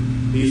in.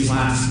 These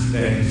last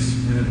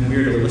days, and we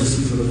are to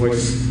listen to the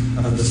voice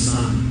of the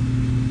Son.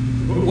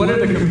 What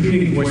are the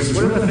competing voices?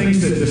 What are the things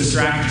that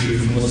distract you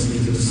from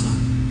listening to the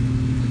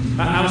Son?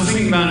 I was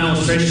thinking about an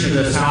illustration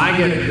of this, how I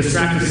get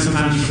distracted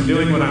sometimes from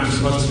doing what I'm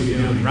supposed to be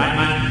doing,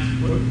 right?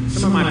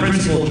 Some of my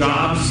principal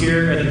jobs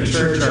here at the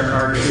church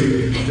are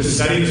to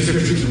study the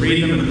Scriptures, to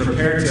read them, and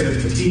prepare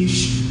to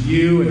teach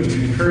you and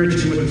to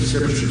encourage you with the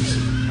Scriptures.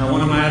 One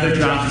of my other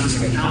jobs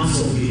is to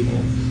counsel people.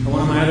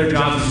 One of my other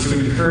jobs is to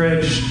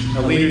encourage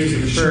leaders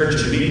of the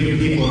church, to meet new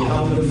people, and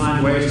help them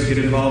find ways to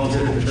get involved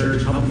here at the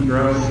church, help them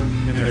grow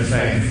in their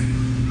faith.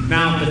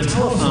 Now, the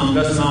telephone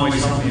doesn't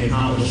always help me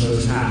accomplish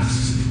those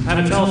tasks. I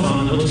have a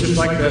telephone that looks just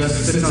like this,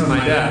 that sits on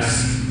my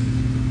desk,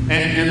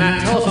 and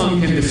that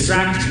telephone can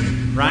distract me,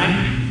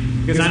 right?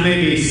 Because I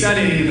may be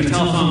studying and the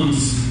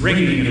telephone's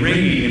ringing and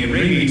ringing and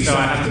ringing, so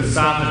I have to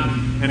stop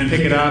and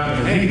pick it up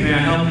and, hey, may I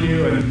help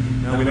you? And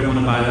no, we don't want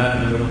to buy that,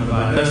 and we don't want to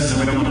buy this, and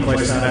we don't want to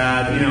place that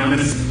ad, and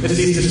it's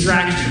these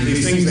distractions,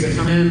 these things that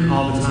come in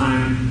all the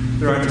time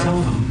through our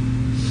telephone.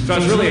 So I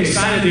was really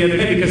excited the other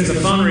day because the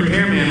phone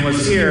repairman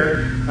was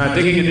here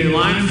digging a new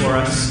line for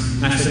us,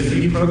 And I said,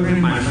 can you program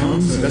my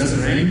phone so it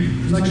doesn't ring?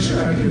 He's like,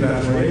 sure, I can do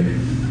that for you.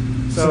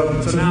 So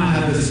now I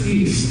have this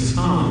peace, this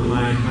calm in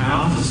my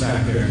office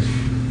back there.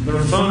 The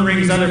phone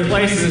rings other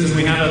places, and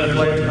we have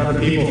other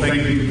people.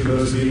 Thank you for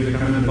those of you that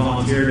come in and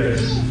volunteer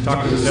to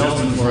talk to the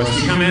salesman for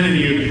us. You come in and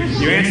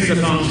you answer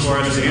the phones for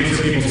us, you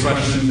answer people's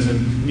questions,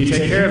 and you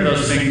take care of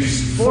those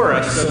things for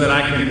us so that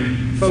I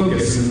can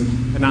focus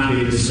and not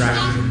be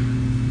distracted.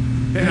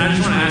 And I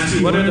just want to ask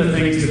you, what are the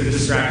things that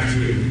distract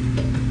you?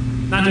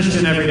 Not just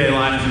in everyday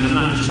life, and I'm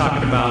not just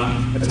talking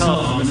about a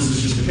telephone. This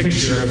is just a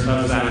picture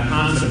of that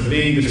concept of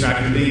being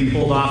distracted, being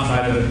pulled off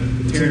by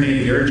the tyranny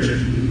of the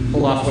urgent,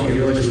 pulled off what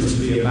you're really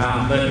supposed to be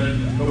about.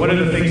 But what are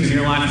the things in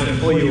your life that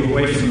pull you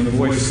away from the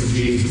voice of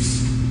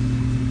Jesus?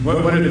 What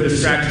are the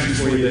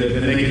distractions for you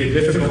that make it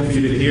difficult for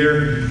you to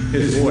hear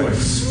His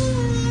voice?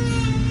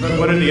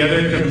 What are the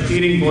other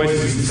competing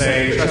voices that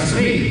say, trust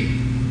me,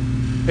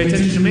 pay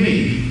attention to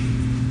me,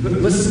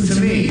 listen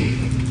to me.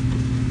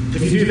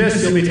 If you do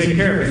this, you'll be taken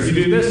care of. If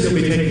you do this,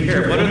 you'll be taken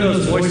care of. What are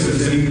those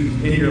voices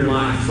in your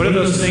life? What are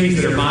those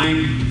things that are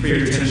vying for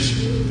your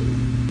attention?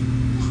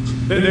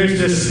 There's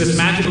this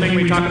magic thing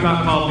we talk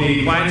about called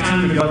the quiet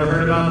time. Have you ever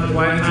heard about the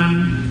quiet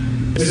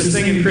time? It's this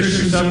thing in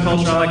Christian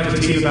subculture. I like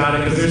to tease about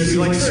it because there's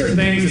like certain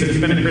things that if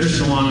you've been a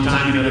Christian a long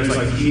time, there's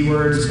like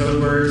keywords,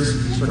 code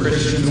words for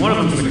Christians. And one of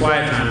them is the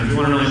quiet time. If you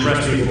want to really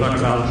impress people, talk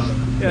about,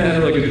 I had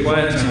a really good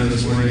quiet time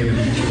this morning.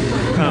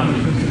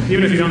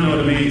 Even if you don't know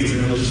what it means,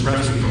 it'll just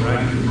impress people,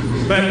 right?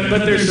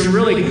 But there's some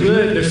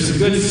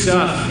good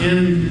stuff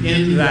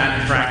in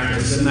that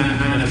practice, in that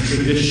kind of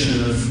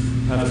tradition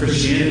of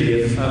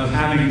Christianity, of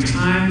having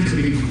time to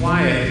be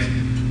quiet,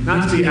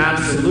 not to be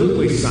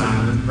absolutely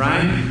silent,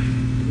 right?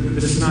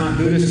 This is not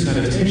Buddhist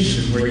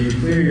meditation where you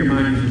clear your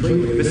mind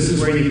completely. This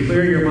is where you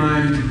clear your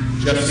mind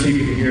just so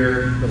you can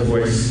hear the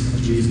voice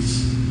of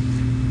Jesus.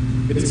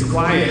 It's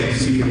quiet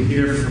so you can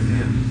hear from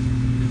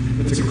Him.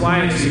 It's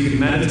quiet so you can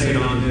meditate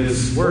on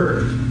His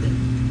Word.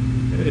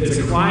 It's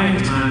a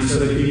quiet time so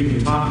that you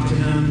can talk to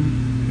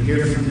Him,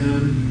 hear from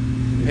Him,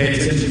 and pay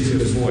attention to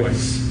His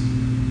voice.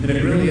 And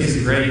it really is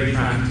a great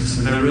practice,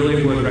 and I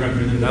really would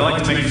recommend it. I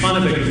like to make fun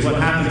of it because what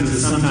happens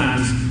is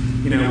sometimes,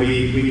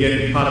 we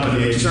get caught up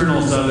in the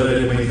externals of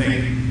it, and we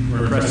think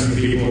we're impressing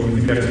people, and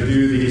we have to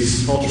do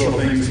these cultural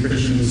things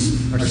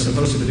Christians are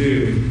supposed to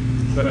do.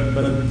 But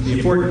the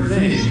important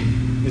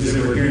thing is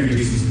that we're hearing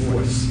Jesus'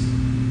 voice.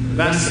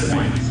 That's the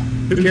point.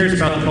 Who cares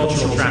about the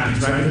cultural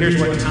trappings, right? Who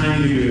cares what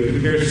time you do it?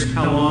 Who cares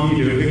how long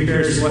you do it? Who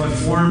cares what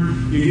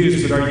form you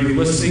use? But are you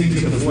listening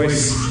to the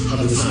voice of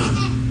the Son?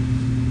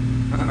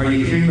 Are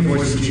you hearing the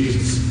voice of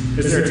Jesus?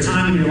 Is there a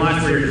time in your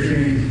life where you're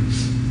hearing Him?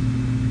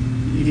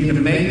 You need to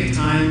make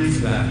time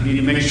for that. You need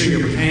to make sure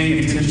you're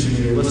paying attention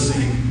and you're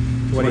listening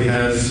to what He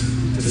has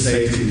to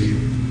say to you.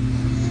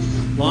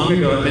 Long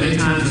ago, many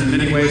times, in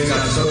many ways,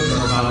 God spoke to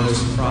our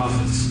fathers and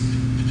prophets.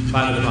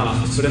 By the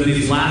prophets. But in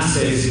these last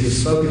days, He has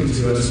spoken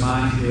to us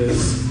by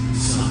His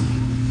Son.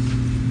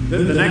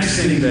 The next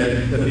thing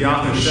that the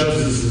author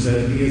shows us is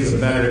that He is a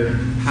better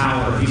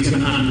power. He's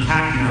going to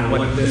unpack now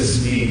what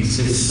this means,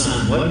 His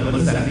Son. What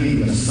does that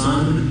mean? The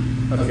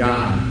Son of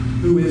God.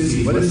 Who is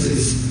He? What is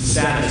His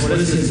status? What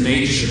is His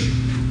nature?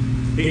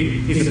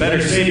 He's a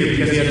better Savior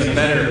because He has a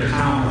better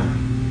power.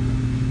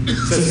 It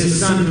says His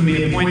Son, whom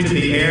He appointed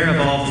the heir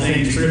of all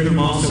things, through whom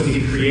also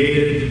He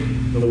created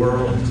the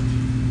world.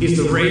 He's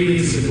the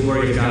radiance of the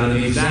glory of God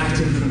and the exact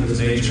imprint of His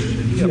nature.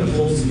 And He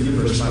upholds the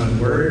universe by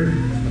the word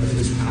of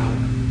His power.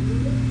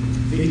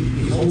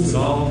 He holds it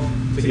all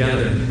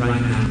together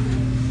right now.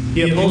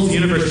 He upholds the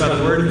universe by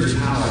the word of His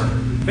power.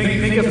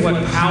 Think of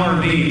what power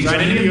means,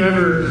 right? Any of you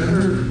ever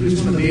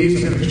used one of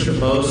these? I'm going to picture a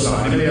bow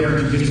saw. Anybody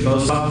ever used a bow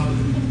saw?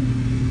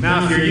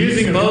 Now, if you're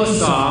using a bow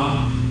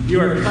saw, you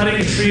are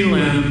cutting a tree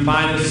limb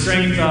by the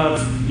strength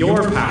of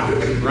your power,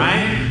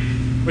 right?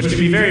 Which can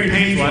be very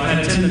painful. I've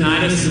had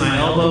tendonitis in my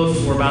elbow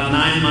for about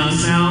 9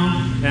 months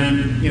now.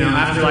 And,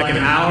 after like an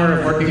hour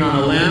of working on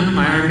a limb,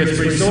 my arm gets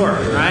pretty sore,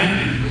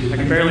 right? I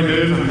can barely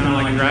move. I'm kind of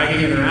like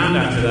dragging it around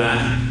after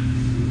that.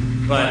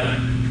 But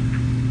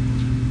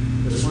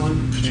this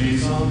one,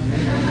 chainsaw?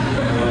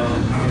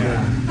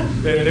 Yeah.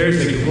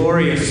 There's a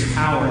glorious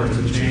power to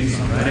the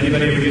chainsaw, right?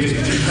 Anybody ever used a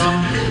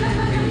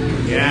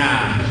chainsaw?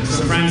 Yeah.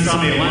 Some friends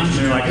saw me at lunch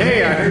and they're like,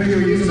 hey, I heard you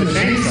were using a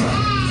chainsaw.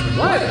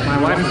 What? My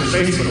wife was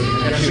Facebook.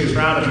 I guess she was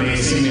proud of me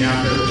seeing me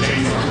out there with a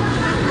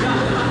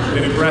chainsaw.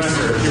 It impressed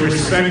her. She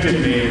respected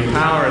me and the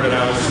power that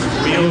I was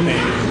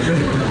wielding.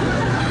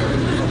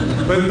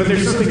 But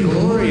there's something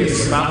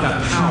glorious about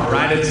that power,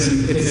 right? It's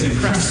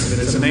impressive.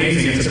 It's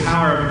amazing. It's a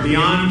power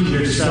beyond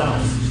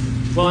yourself.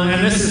 Well,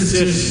 and this is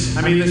just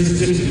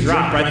a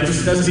drop, right?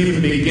 This doesn't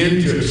even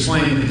begin to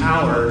explain the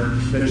power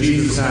that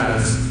Jesus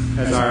has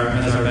as our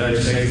better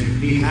Savior.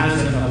 He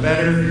has a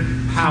better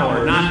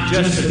power, not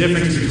just the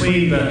difference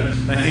between the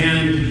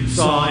hand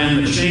saw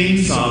and the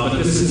chainsaw, but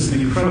this is an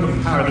incredible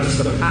power. This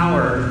is the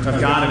power of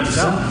God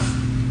Himself,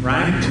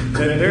 right?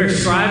 That they're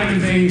ascribing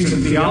things in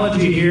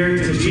theology here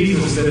to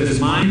Jesus that is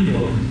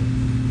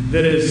mind-blowing,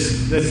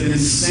 that's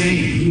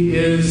insane. He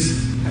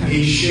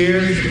He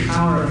shares the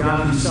power of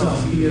God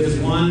himself. He is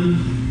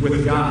one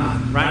with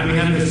God, right? We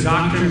have this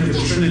doctrine of the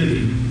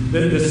Trinity,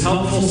 this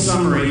helpful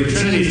summary. The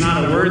Trinity is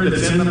not a word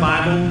that's in the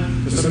Bible,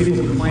 but some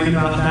people complain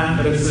about that,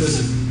 but it's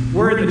this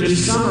word that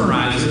just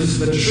summarizes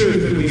the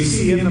truth that we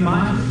see in the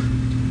Bible.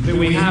 That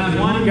we have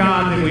one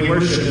God that we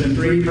worship in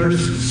three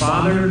persons,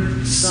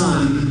 Father,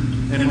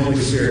 Son, and Holy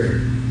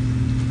Spirit.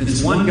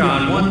 It's one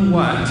God, one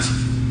what,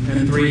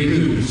 and three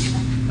who's.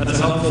 That's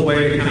a helpful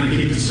way to kind of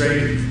keep it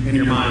straight in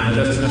your mind.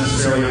 That doesn't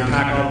necessarily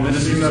unpack all the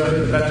mysteries of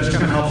it, but that just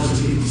kind of helps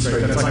us keep it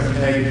straight. That's like a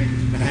peg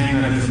to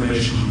hang that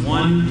information on.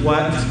 One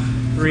what,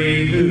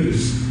 three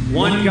who's.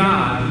 One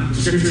God. The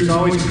Scripture is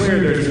always clear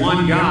there's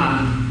one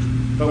God,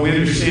 but we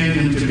understand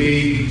him to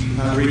be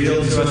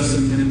revealed to us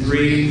in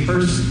three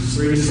persons,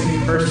 three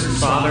distinct persons,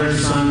 Father,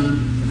 Son,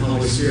 and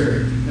Holy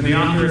Spirit. And the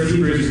author of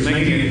Hebrews is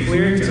making it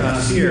clear to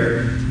us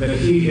here that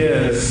he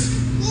is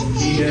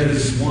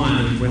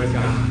one with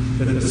God,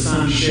 that the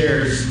Son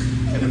shares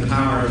in the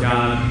power of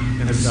God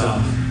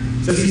himself.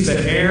 It says he's the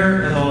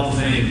heir of all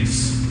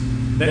things.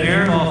 The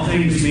heir of all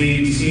things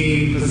means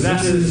he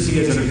possesses, he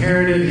is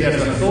inherited, he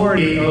has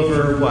authority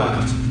over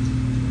what?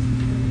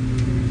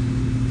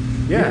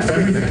 Yes,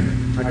 everything.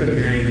 I couldn't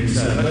hear anything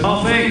said. But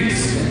all things.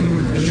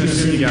 I'm just going to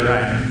assume you got it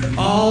right.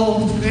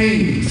 All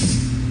things.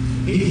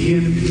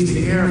 He's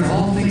the heir of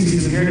all things.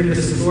 He's inherited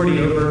this authority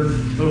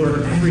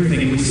over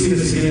everything. We see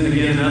this again and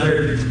again in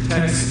other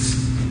texts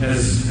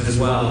as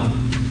well.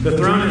 The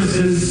throne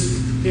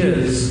is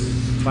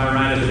his by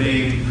right of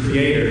being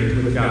creator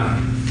with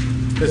God.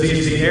 Because he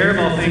is the heir of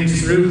all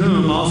things, through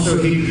whom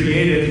also he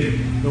created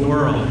the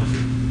world.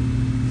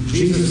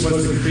 Jesus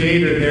was the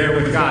creator there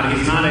with God.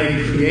 He's not a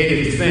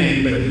created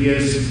thing, but he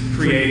is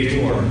creator.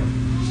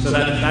 So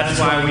that's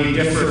why we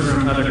differ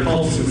from other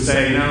cults who would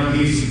say, no,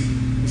 he's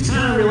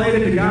kind of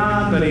related to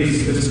God, but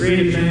he's this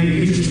created thing.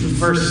 He's just the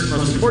first,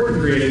 most important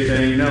created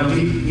thing. No,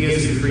 he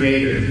is the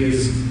creator. He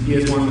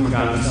is one with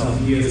God himself.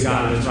 He is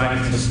God. It's right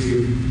for us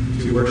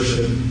to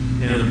worship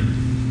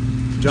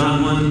him.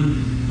 John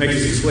 1 makes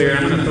this clear.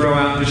 I'm going to throw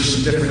out just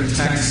some different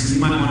texts.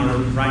 You might want to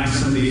write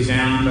some of these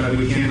down, but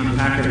we can't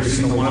unpack every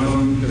single one of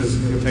them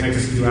because it would take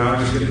us a few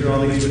hours to get through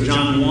all these. But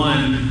John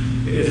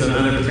 1 is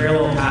another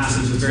parallel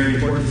passage that's very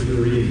important for you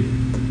to read.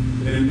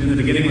 In the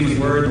beginning was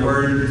the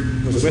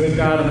Word was with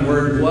God, and the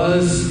Word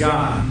was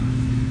God.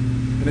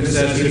 And it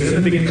says, he was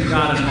in the beginning of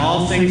God, and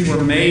all things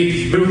were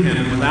made through him,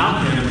 and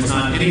without him was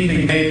not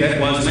anything made that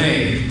was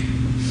made.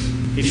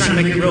 He's trying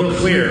to make it real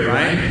clear,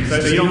 right?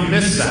 So you don't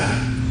miss that.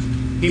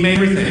 He made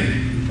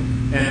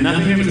everything. And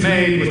nothing that was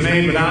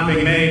made without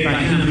being made by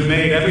him who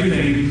made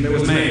everything that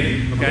was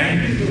made.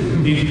 Okay?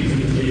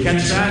 You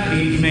catch that?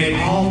 He made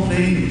all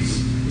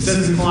things. It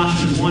says in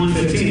Colossians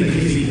 1:15 that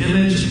he's the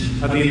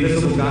image of the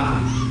invisible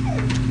God.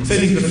 It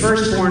says he's the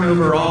firstborn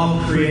over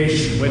all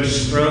creation,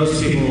 which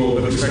throws people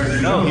with respect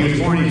to, no, he was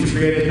born, he was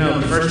created. No,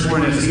 the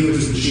firstborn is he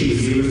was the chief.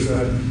 He was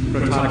the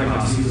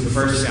prototokos. He was the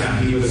first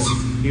guy. He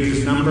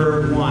was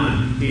number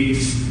one.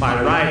 He's,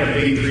 by right of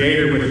being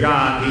creator with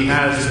God, he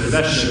has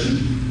possession,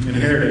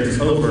 inheritance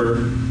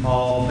over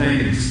all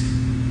things.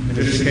 And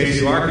just in case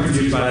you are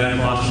confused by that,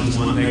 Colossians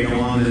 1, they go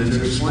on to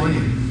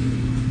explain.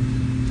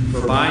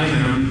 For by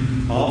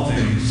him all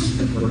things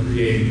were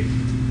created,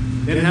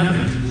 in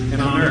heaven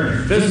and on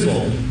earth,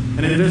 visible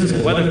and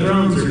invisible, whether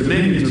thrones or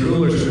dominions or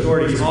rulers or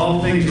authorities,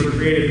 all things were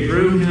created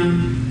through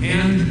him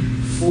and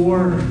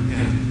for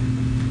him.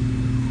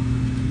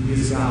 He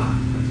is God.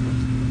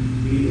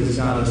 He is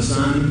God. The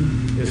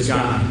Son is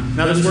God.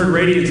 Now this word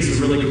radiance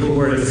is a really cool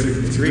word. It's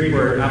a Greek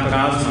word,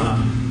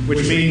 apokasma,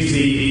 which means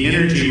the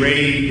energy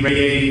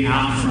radiating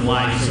out from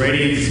light. So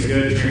radiance is a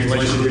good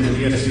translation in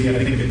the ESV.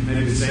 I think it may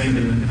be the same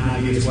in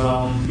NIV as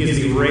well. He is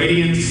the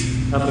radiance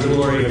of the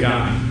glory of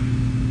God.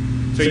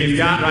 So you've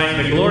got,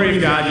 right, the glory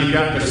of God, you've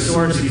got the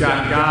source, you've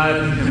got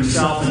God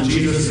himself, and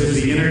Jesus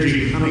is the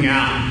energy coming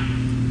out.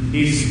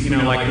 He's,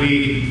 like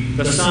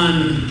the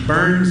sun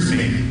burns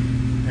me.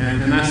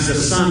 And that's the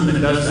sun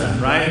that does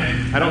that, right?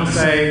 I don't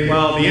say,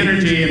 well, the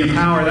energy and the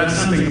power, that's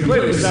something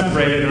completely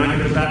separated, and I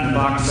can put that in a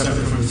box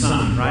separate from the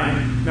sun, right?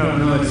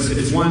 No,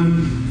 it's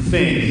one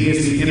thing. He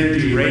is the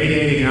energy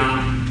radiating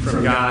out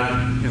from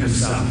God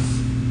himself.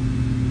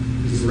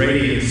 He's the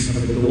radiance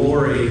of the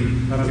glory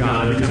of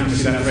God. Every time you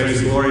see that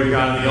phrase, glory of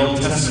God, in the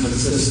Old Testament,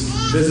 it's this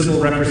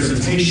visible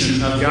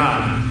representation of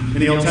God. In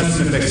the Old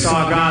Testament, if they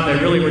saw God,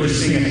 they really were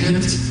just seeing a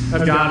hint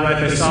of God, right?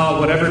 They saw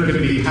whatever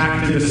could be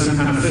packed into some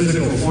kind of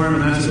physical form,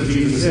 and that's what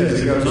Jesus is.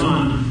 He goes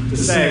on to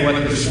say what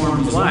this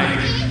form was like,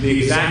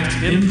 the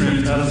exact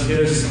imprint of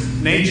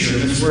his nature.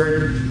 This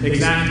word,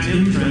 exact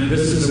imprint,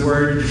 this is the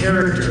word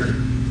character.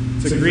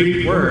 It's a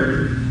Greek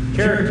word,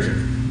 character.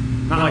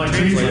 Not like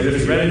translated.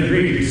 If you read it in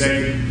Greek, you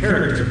say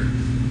character,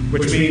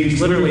 which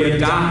means literally a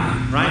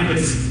die, right?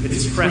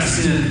 It's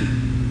pressed in.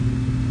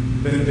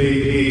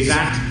 The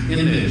exact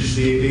image,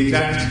 the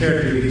exact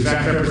character, the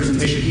exact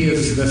representation, he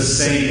is the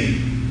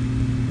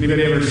same.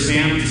 Anybody ever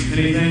stamped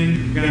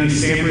anything? Got any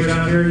stampers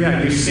out here?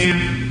 Yeah, you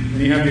stamp, and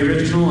you have the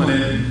original,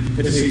 and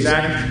it's the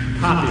exact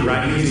copy,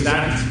 right? He's the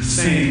exact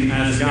same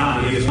as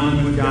God. He is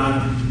one with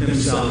God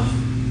himself,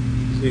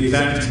 the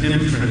exact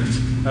imprint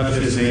of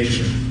his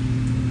nature.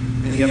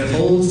 And he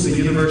upholds the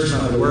universe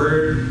by the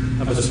word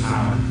of his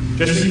power.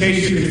 Just in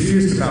case you're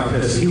confused about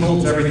this, he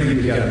holds everything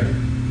together.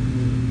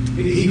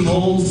 He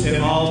holds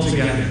it all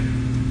together.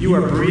 You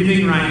are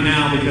breathing right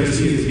now because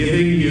he is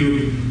giving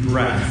you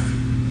breath.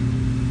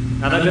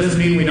 Now, that doesn't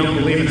mean we don't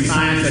believe in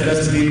science. That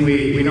doesn't mean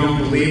we don't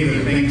believe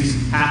that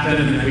things happen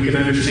and that we can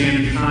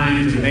understand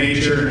time and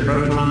nature and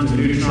protons and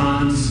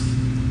neutrons.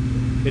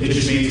 It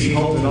just means he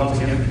holds it all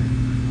together.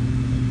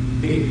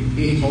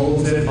 He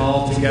holds it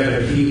all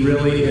together. He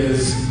really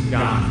is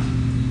God.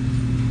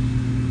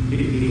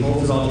 He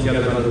holds it all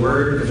together by the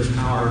word of his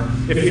power.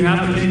 If you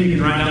have a pen, you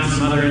can write down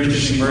some other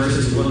interesting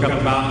verses to look up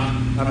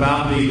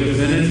about the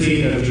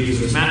divinity of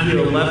Jesus. Matthew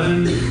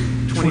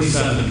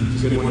 11:27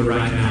 is a good one to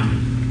write down.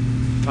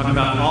 Talking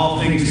about all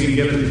things being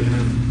given to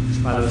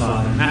him by the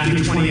Father.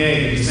 Matthew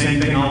 28, the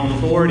same thing, all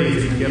authority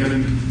has been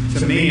given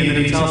to me. And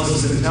then he tells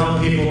us to tell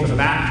people to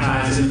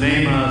baptize in the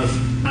name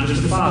of not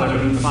just the Father,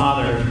 but the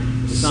Father,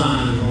 the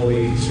Son, and the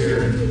Holy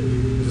Spirit,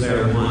 because they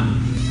are one.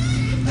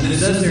 And it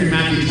says there in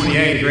Matthew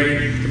 28, the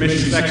Great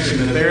Commission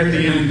section, that there at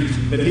the end,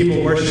 that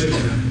people worship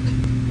him.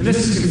 And this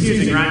is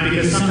confusing, right?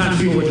 Because sometimes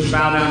people would just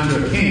bow down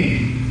to a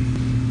king.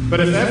 But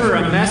if ever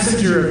a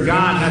messenger of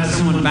God had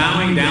someone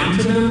bowing down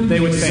to them, they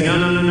would say,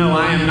 no,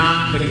 I am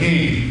not the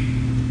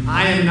king.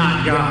 I am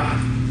not God.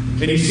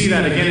 And you see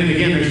that again and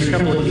again. There's a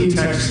couple of key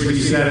texts where you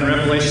see that in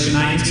Revelation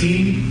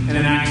 19 and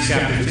in Acts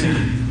chapter 10.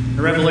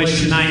 In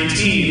Revelation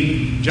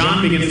 19,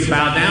 John begins to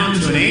bow down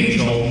to an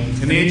angel,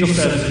 and the angel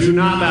says, do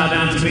not bow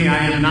down to me.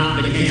 I am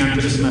not the king. I'm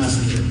just a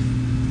messenger.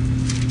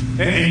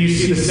 And you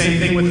see the same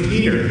thing with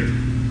Peter.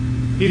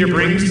 Peter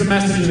brings the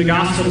message of the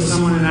gospel to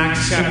someone in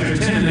Acts chapter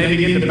 10, and they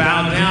begin to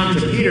bow down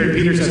to Peter. And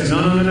Peter says,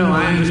 no,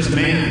 I am just a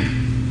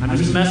man. I'm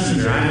just a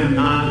messenger. I am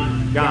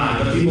not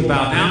God. But people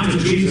bow down to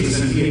Jesus,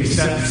 and he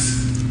accepts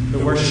the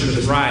worship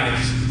is right,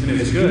 and it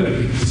is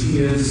good, because he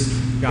is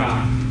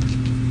God.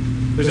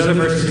 There's other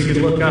verses you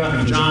could look up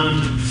in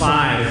John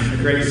 5,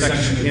 a great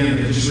section again,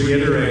 that just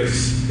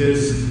reiterates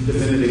his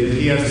divinity, that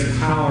he has the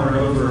power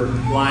over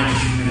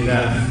life and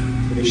death,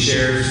 that he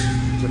shares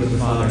with the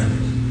Father.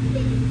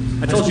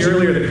 I told you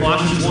earlier that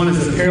Colossians 1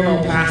 is a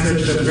parallel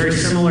passage that very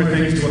similar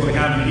things to what we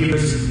have in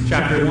Hebrews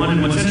chapter 1.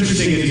 And what's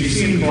interesting is you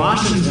see in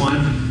Colossians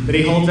 1 that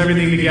he holds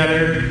everything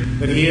together,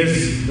 that he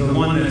is the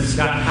one that's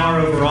got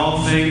power over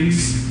all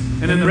things.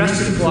 And in the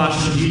rest of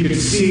Colossians, you could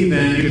see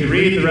then, you could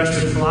read the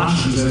rest of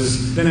Colossians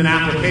as then an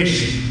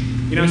application.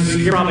 So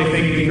you're probably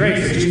thinking,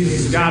 great, so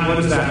Jesus is God, what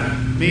does that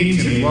mean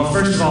to me? Well,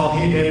 first of all,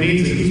 it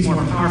means that he's more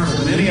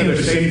powerful than any other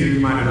Savior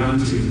you might run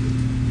to.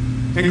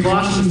 And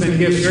Colossians then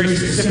gives very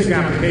specific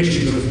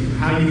applications of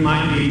how you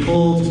might be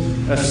pulled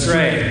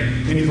astray.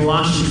 In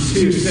Colossians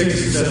 2:6,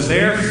 it says,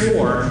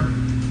 therefore,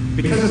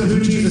 because of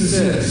who Jesus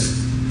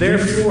is,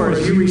 therefore,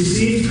 as you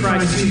received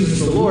Christ Jesus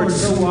the Lord,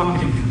 so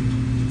walk in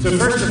him. So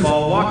first of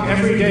all, walk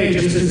every day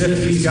just as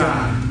if he's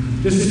God.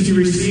 Just as you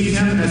received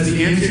him as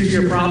the answer to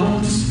your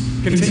problems,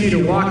 continue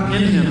to walk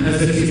in him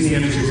as if he's the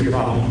answer to your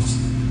problems.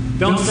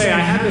 Don't say, I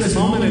had this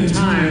moment in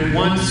time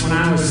once when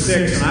I was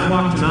 6 and I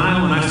walked an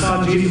aisle and I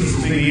saw Jesus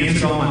as being the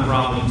answer to all my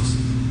problems.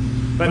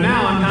 But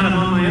now I'm kind of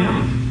on my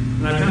own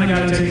and I've kind of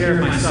got to take care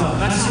of myself.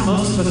 That's how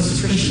most of us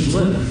as Christians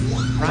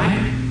live,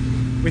 right?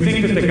 We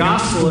think that the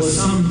gospel is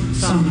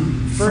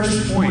some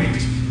first point,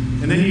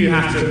 and then you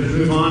have to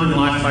move on in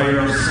life by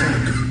your own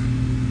strength.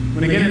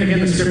 When again and again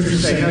the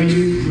scriptures say, no,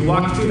 you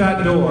walk through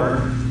that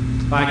door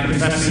by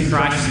confessing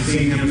Christ and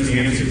seeing him as the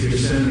answer to your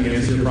sin and the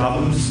answer to your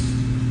problems.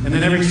 And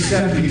then every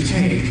step you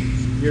take,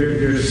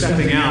 you're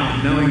stepping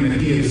out knowing that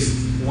he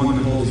is the one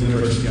that holds the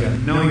universe together,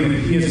 knowing that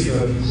he is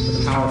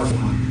the powerful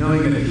one,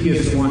 knowing that he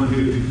is the one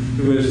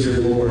who is your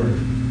Lord.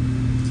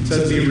 It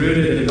says be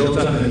rooted and built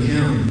up in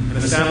him and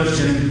established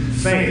in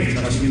faith,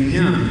 trusting in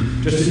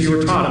him, just as you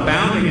were taught,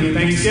 abounding in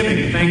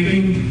thanksgiving,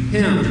 thanking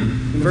him.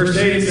 In verse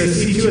 8 it says,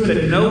 see to it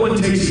that no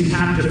one takes you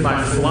captive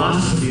by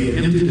philosophy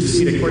and empty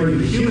deceit according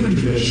to human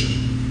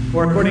tradition,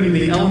 or according to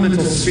the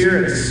elemental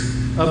spirits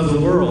of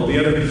the world, the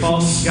other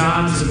false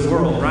gods of the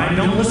world, right?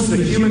 Don't listen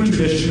to human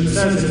tradition that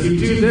says if you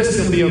do this,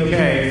 you'll be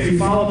okay. If you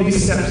follow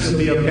these steps, you'll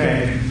be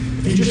okay.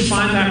 If you just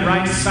find that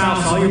right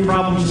spouse, all your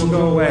problems will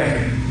go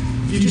away.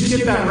 If you just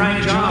get that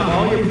right job,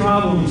 all your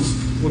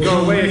problems will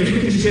go away. If you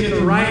can just get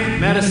the right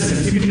medicine,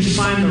 if you can just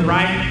find the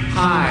right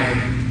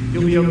high,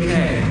 you'll be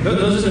okay.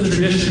 Those are the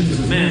traditions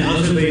of men.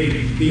 Those are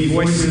the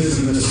voices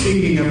and the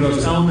speaking of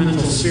those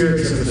elemental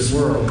spirits of this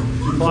world.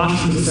 In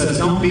Colossians it says,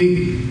 don't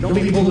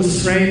be pulled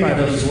astray by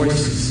those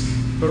voices,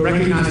 but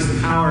recognize the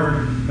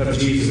power of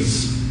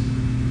Jesus.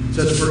 It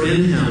says, for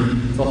in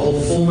him the whole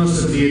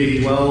fullness of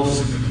deity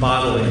dwells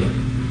bodily.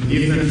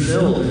 You've been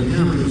filled in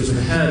him who is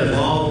the head of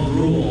all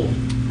rule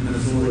and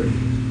authority.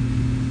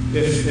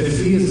 If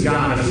he is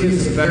God, if he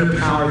is a better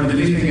power than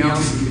anything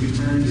else that you can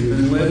turn to,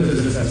 then live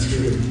as if that's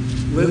true.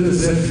 Live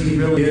as if he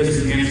really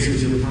is the answer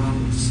to your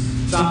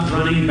problems. Stop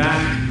running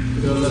back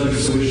to those other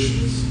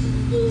solutions.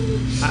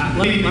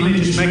 Let me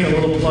just make a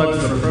little plug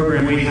for the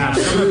program we have.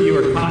 Some of you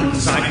are caught in the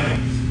cycle.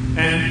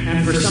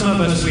 And for some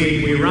of us,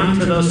 we run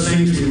to those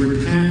things, we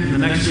repent, and the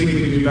next week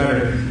we do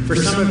better. For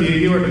some of you,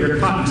 you're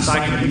caught in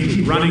cycling. You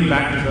keep running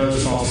back to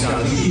those false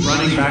gods. You keep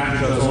running back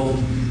to those old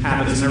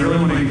habits. And I really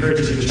want to encourage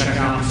you to check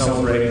out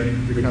Celebrate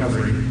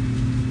Recovery.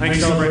 I think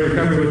Celebrate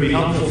Recovery would be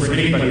helpful for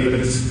anybody, but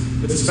it's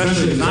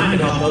especially designed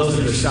to help those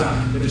that are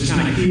stuck, that just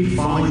kind of keep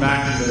falling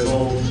back to those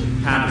old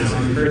habits.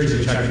 I encourage you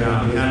to check it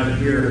out. We have it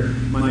here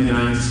Monday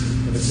nights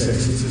at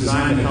 6. It's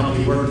designed to help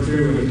you work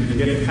through and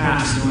get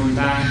past going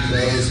back to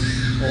those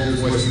old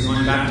voices,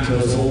 going back to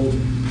those old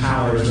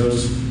powers,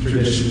 those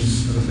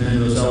traditions of men,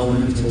 those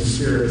elemental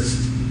spirits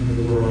of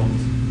the world.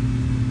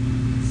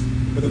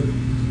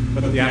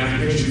 But the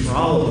application for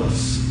all of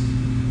us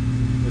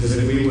is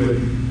that we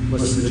would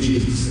listen to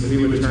Jesus, that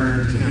we would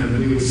turn to Him, that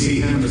we would see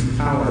Him as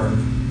power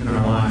in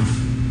our life.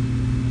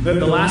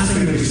 The last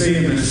thing that we see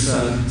in this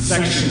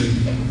section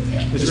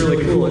is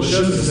really cool. It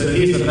shows us that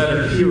He's a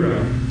better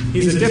hero.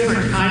 He's a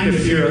different kind of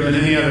hero than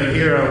any other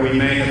hero we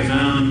may have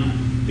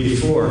known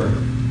before.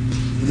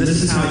 And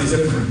this is how He's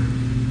different.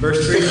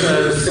 Verse 3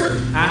 says,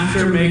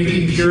 after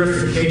making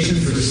purification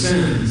for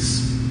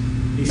sins,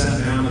 He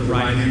sat down at the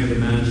right hand of the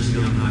Majesty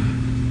on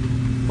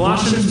high.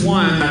 Colossians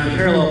 1, the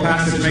parallel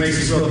passage,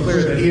 makes it real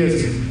clear that He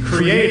is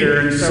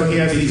Creator, and so He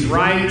has these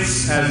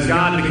rights as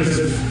God because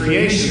of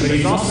creation, but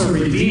He's also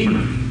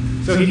Redeemer.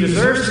 So He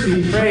deserves to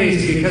be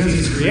praised because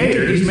He's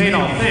Creator. He's made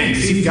all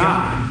things. He's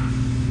God.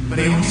 But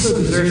He also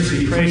deserves to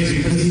be praised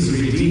because He's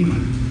a Redeemer.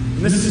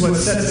 And this is what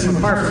sets Him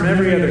apart from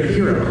every other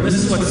hero. And this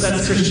is what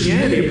sets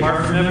Christianity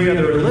apart from every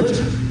other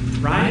religion,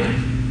 right?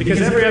 Because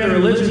every other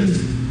religion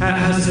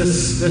has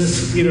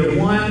this either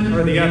one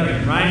or the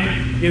other, right?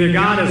 Either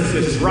God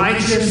is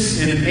righteous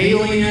and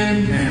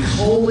alien and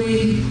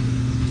holy,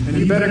 and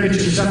you better get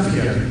your stuff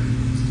together.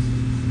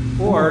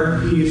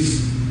 Or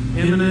He's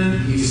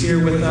immanent, He's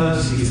here with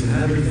us, He's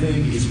in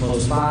everything, He's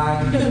close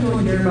by. He doesn't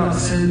really care about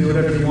sin, do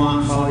whatever you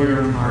want, follow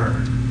your own heart.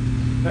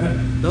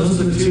 Those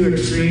are the two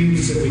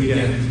extremes that we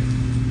get.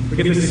 We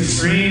get this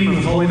extreme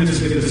of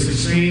holiness, we get this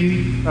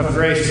extreme of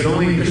grace, but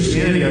only in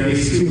Christianity are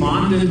these two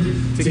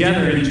bonded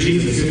together in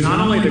Jesus, who's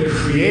not only the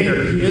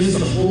Creator, He is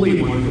the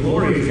Holy One, the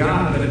glory of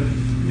God, but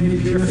He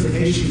made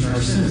purification for our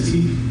sins.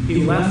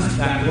 He left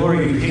that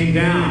glory and came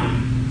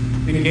down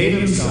and gave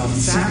Himself,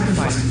 He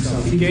sacrificed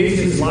Himself. He gave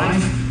His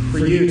life for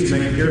you to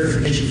make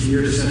purification for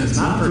your sins.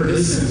 Not for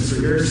His sins,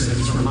 for your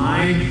sins, for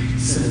my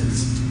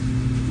sins.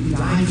 He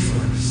died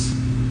for us.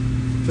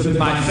 So that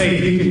by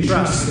faith you can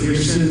trust that your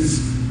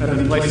sins have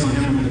been placed on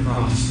Him on the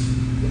cross.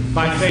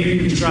 By faith you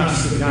can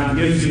trust that God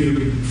gives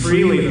you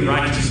freely the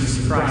righteousness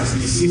of Christ,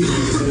 and He sees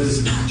you as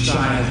His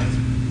child.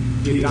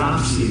 He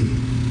adopts you.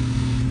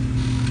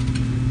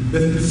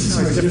 This is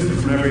how He's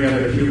different from every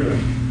other hero.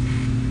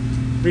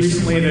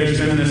 Recently, there's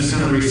been this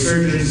kind of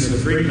resurgence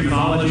of Greek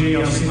mythology.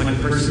 You'll see like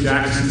Percy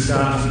Jackson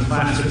stuff and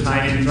Clash of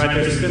Titans, right?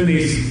 There's been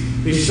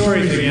these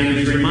stories again,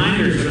 these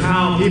reminders of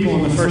how people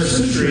in the first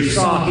century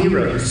saw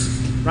heroes,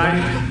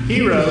 right?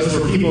 Heroes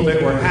were people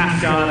that were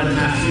half God and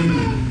half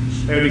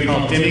human. They would be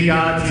called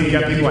demigods. And you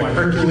got people like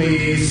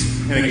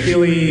Hercules and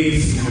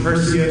Achilles and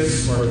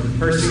Perseus, or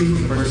Percy,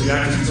 the Percy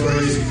Jackson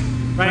stories,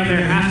 right?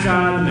 They're half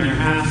God and they're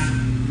half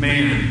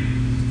man.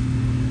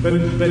 But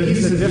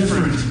He's a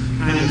different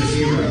kind of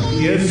hero.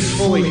 He is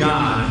fully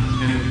God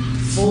and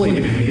fully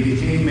man. He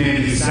became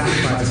man. He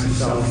sacrificed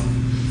Himself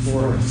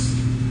for us.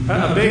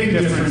 A big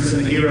difference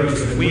in the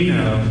heroes that we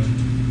know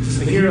is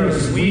the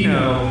heroes that we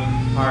know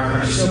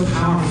are so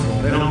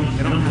powerful. They don't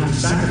have to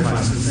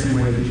sacrifice the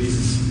same way that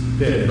Jesus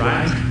did,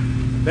 right?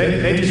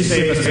 They just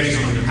saved us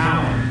based on their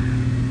power.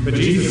 But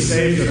Jesus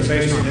saved us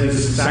based on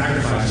His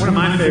sacrifice. One of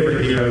my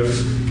favorite heroes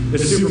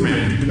is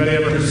Superman. Anybody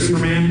ever heard of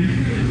Superman?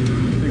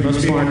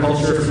 Most people in our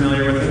culture are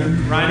familiar with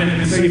him, right?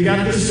 And so you've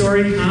got this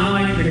story, kind of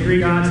like the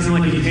Greek gods, kind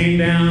of like He came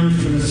down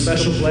from this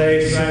special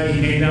place, right?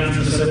 He came down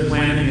from this other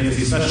planet, and He has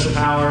these special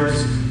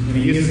powers, and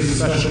He uses His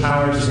special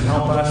powers to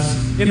help us.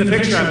 In the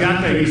picture I've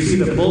got there, you see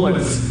the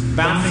bullets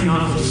bouncing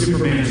off of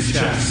Superman's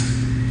chest.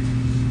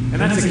 And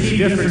that's a key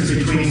difference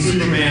between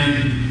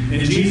Superman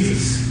and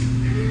Jesus.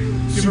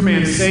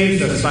 Superman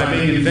saves us by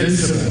being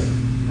invincible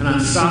and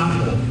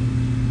unstoppable.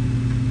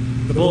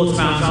 The bullets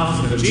bounce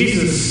off of him.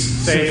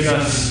 Jesus saves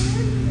us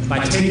by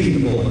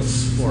taking the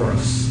bullets for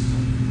us.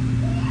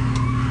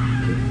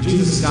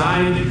 Jesus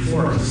died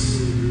for us.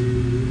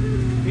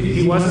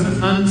 He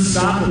wasn't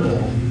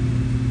unstoppable,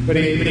 but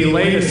he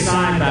laid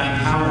aside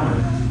that power.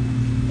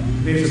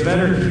 He was a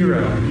better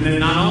hero. And then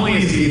not only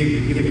is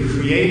he the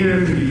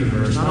creator of the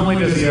universe, not only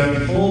does He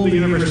uphold the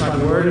universe by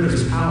the word of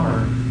His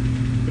power,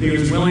 but He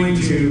was willing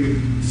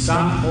to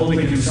stop holding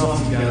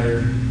Himself together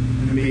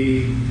and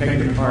be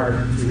taken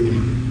apart for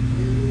you.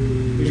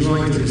 He was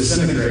willing to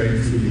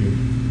disintegrate for you.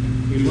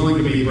 He's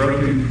willing to be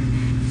broken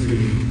for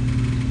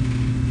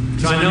you.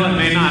 So I know it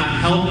may not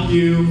help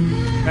you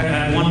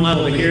at one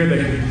level to hear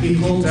that He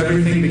holds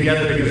everything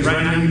together, because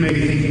right now you may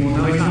be thinking, well,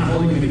 no, He's not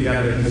holding me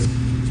together because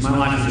my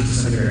life is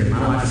disintegrating.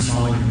 My life is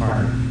falling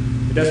apart.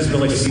 It doesn't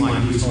really seem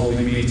like He's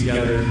holding me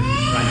together right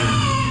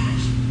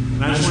now.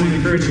 And I just want to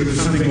encourage you with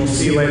something we'll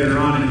see later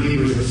on in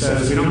Hebrews that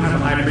says we don't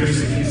have a high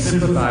priest that can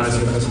sympathize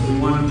with us.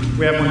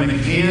 We have one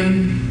that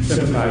can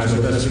sympathize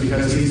with us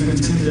because he's been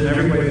tempted in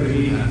every way that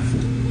we have.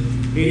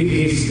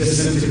 He's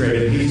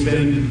disintegrated. He's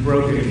been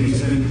broken.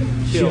 He's been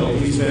killed.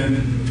 He's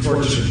been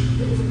tortured.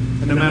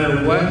 And no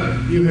matter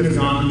what you have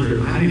gone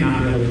through, I may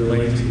not be able to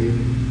relate to you.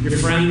 Your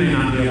friend may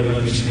not be able to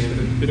understand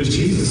it, but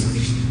Jesus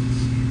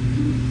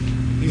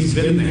understands. He's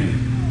been there.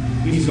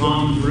 He's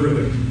gone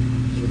through it,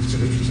 what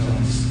Scripture tells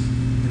us.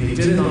 And he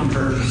did it on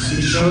purpose.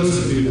 He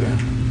chose to do that.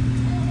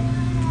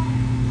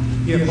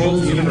 He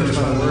upholds the universe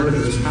by the word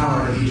of his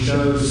power, and he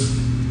chose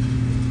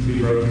to be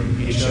broken.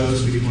 He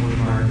chose to be torn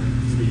apart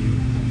for you,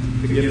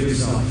 to give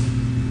himself,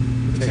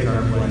 to take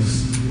our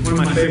place. One of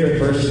my favorite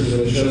verses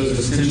that shows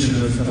this tension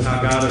of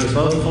how God is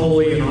both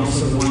holy and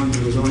also the one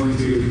who is willing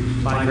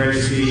to, by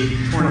grace, be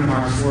torn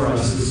apart for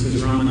us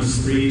is Romans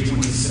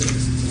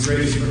 3:26.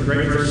 It's a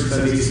great verse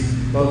that he's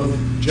both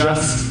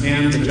just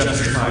and the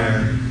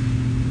justifier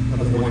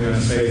of the one who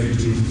has faith in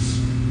Jesus.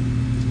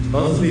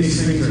 Both of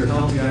these things are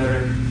held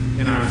together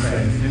in our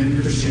faith and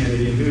in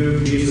Christianity,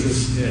 who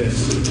Jesus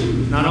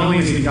is. Not only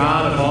is he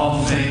God of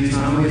all things,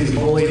 not only is he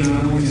holy,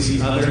 not only is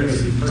he other,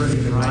 is he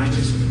perfect and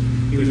righteous,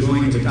 he was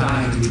willing to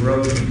die and be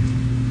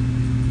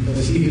broken.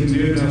 Because he who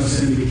knew no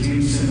sin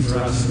became sin for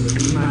us, so that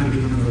we might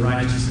become the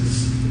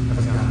righteousness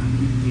of God.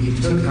 He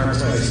took our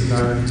place. He's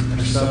our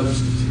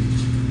substitute.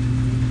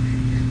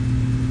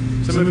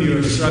 Some of you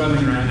are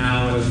struggling right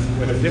now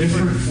with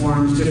different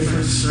forms,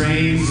 different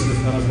strains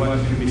of what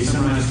can be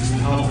summarized as the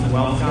health and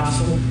wealth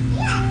gospel.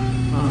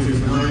 I don't know if you're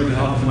familiar with the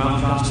health and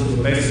wealth gospel,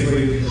 but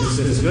basically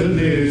it's good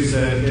news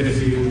that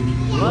if you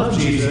love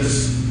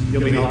Jesus,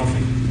 you'll be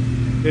healthy.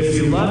 If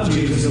you love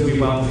Jesus, you'll be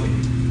wealthy.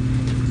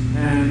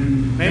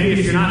 And maybe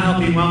if you're not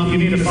healthy and wealthy, you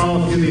need to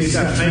follow through these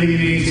steps. Maybe you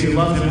need to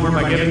love him more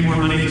by giving more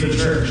money to the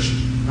church,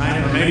 right?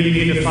 Or maybe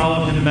you need to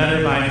follow him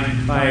better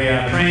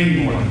by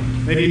praying more.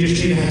 Maybe you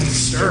just need to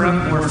stir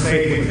up more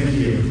faith within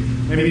you.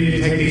 Maybe you need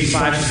to take these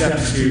 5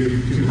 steps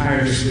to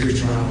higher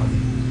spirituality.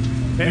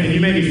 And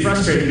you may be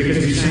frustrated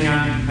because you're saying,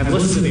 I've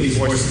listened to these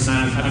voices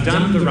and I've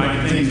done the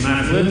right things and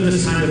I've lived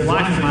this kind of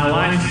life and my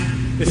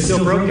life is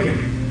still broken.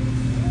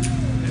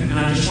 And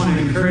I just want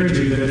to encourage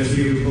you that if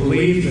you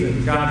believe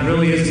that God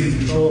really is in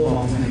control of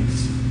all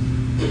things,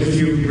 if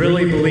you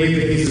really believe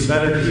that he's a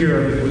better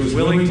hero that was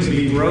willing to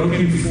be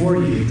broken for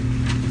you,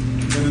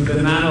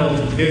 then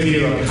that'll give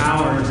you a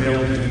power to be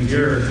able to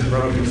endure the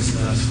brokenness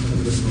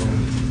of this world.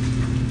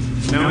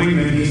 Knowing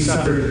that he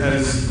suffered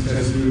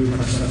as you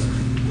are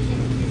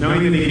suffering.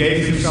 Knowing that he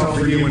gave himself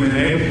for you will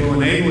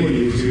enable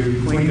you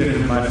to cling to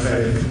him by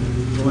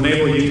faith. Will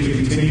enable you to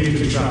continue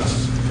to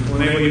trust.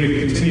 Will enable you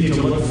to continue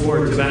to look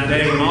forward to that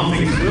day when all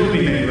things will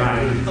be made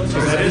right. Because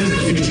that is the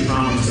future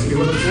promise. If you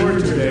look forward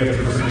to a day of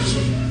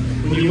perfection.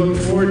 When you look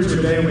forward to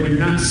a day when you're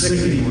not sick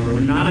anymore,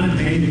 when you're not in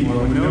pain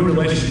anymore, when no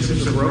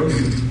relationships are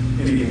broken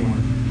anymore.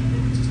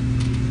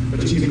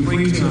 But you can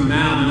cling to him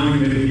now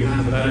knowing that you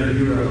have a better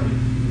hero.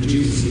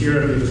 Jesus, the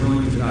hero who is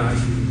willing to die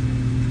for you.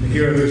 The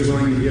hero who is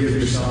willing to give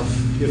himself.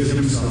 And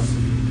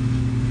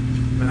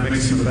that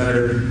makes him a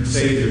better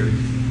Savior.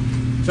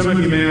 Some of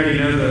you may already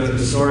know the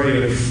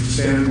story of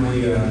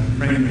Stanley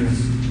Prankness.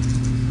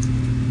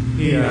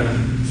 He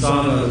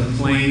saw the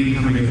plane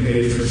coming to the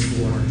 81st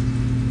floor.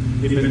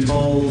 He'd been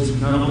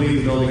told, not only leave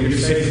the building, you're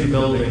safe in the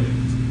building.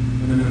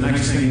 And then the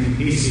next thing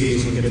he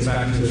sees when he gets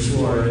back to the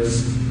floor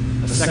is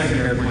a second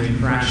airplane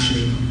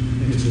crashing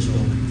into his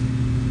building.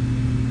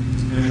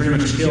 And it pretty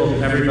much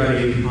killed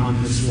everybody on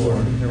his floor.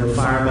 There were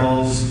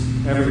fireballs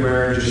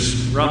everywhere,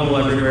 just rubble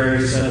everywhere.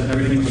 He said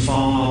everything was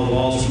falling, all the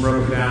walls were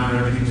broken down,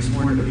 everything was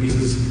torn to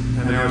pieces,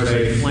 and there was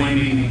a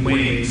flaming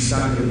wing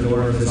stuck in the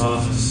door of his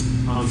office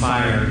on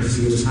fire as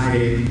he was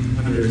hiding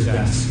under his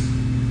desk,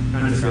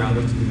 trying to figure out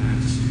what to do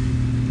next.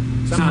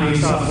 Somehow he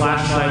saw a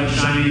flashlight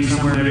shining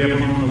somewhere maybe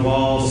up on the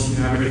walls.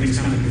 Everything's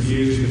kind of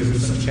confused because it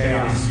was such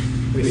chaos.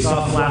 But he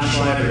saw a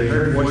flashlight, or he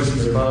heard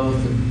voices or both,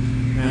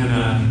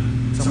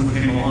 and someone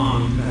came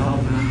along to help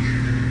him out.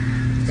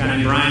 This guy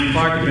named Brian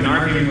Clark had been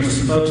arguing with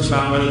some folks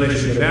about whether they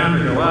should go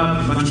down or go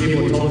up. A bunch of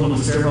people had told him on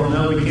the stairwell,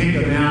 no, we can't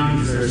go down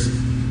because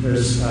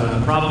there's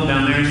a problem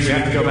down there, so we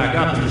have to go back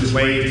up and just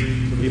wait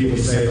for people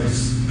to save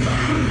us.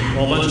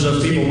 Well, a bunch of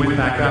those people went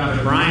back up,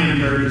 but Brian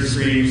heard the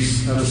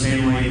screams of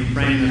Stanley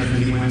praying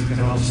and he went to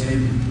help save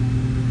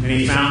him. And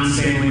he found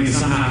Stanley, and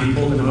somehow he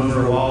pulled him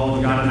over a wall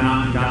and got him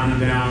out and got him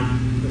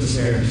down the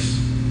stairs.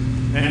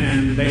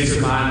 And they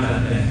survived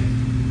that day.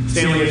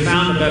 Stanley had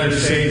found a better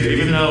Savior,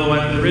 even though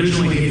what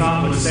originally he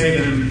thought would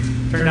save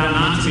him turned out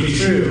not to be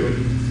true.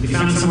 He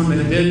found someone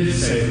that did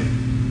save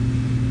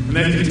him. And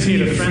they've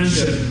continued a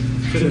friendship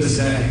to this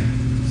day.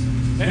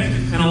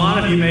 And a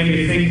lot of you may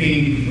be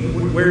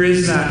thinking, where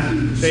is that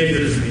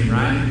Savior for me,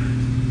 right?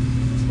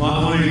 Well,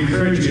 I want to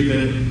encourage you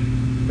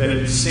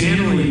that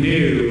Stanley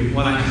knew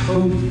what I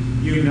hope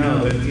you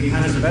know, that he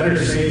has a better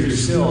Savior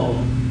still.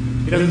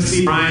 He doesn't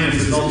see Brian as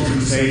his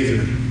ultimate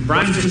Savior.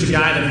 Brian's just a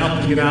guy that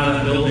helped him get out of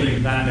that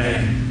building that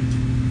day.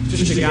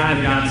 Just a guy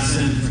that God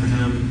sent for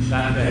him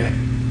that day.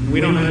 We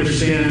don't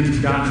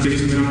understand God's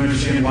reason. We don't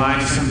understand why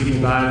some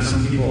people died and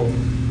some people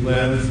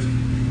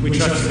live. We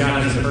trust that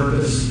God has a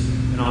purpose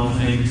in all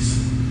things.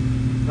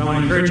 But I want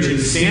to encourage you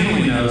that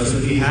Stanley knows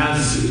that he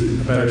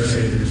has a better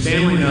Savior.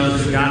 Stanley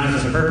knows that God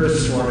has a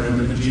purpose for him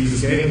and that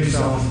Jesus gave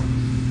himself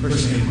for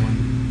Stanley.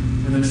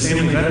 And that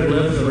Stanley better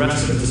live the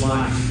rest of his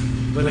life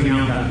living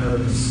out that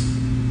purpose.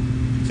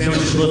 Stanley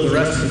should live the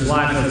rest of his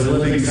life as a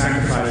living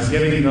sacrifice,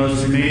 giving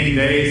those remaining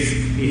days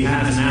he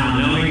has now,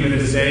 knowing that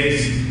his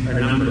days are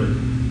numbered.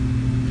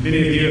 Many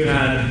of you have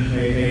had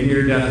a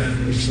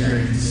near-death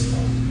experience.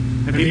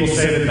 And people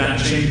say that that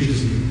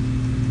changes you.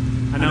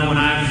 I know when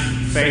I've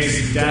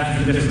faced death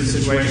in different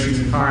situations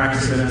and car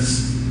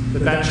accidents,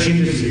 that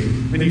changes you.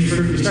 And you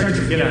start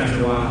to forget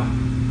after a while.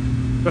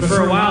 But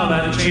for a while,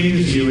 that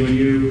changes you, and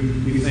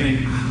you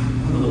think,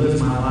 I want to live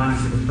my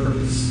life with a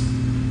purpose.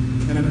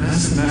 And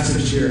that's the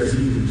message here of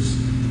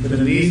Hebrews. That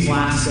in these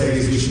last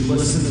days, we should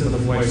listen to the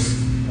voice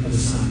of the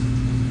Son.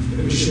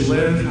 That we should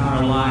live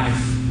our life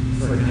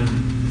for Him,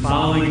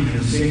 following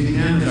Him, seeing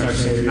Him as our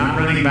Savior, not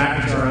running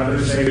back to our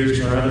other Saviors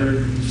or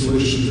other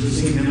solutions, but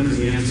seeing Him as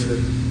the answer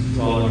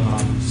to all our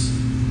problems.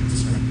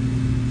 Let's pray.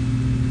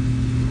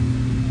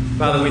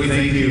 Father, we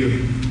thank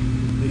you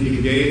that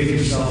you gave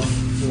yourself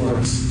for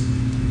us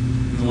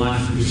in the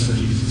life of your Son,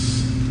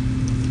 Jesus.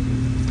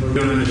 We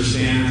don't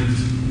understand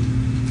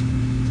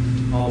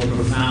all the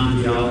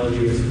profound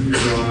theology of who you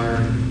are,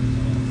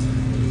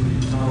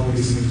 all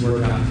these things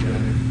work out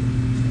together.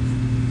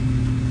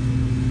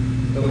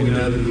 But we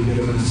know that you've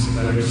given us a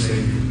better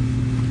Savior.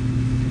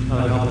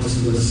 Father, help us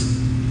to listen.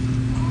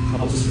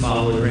 Help us to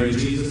follow the way of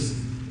Jesus.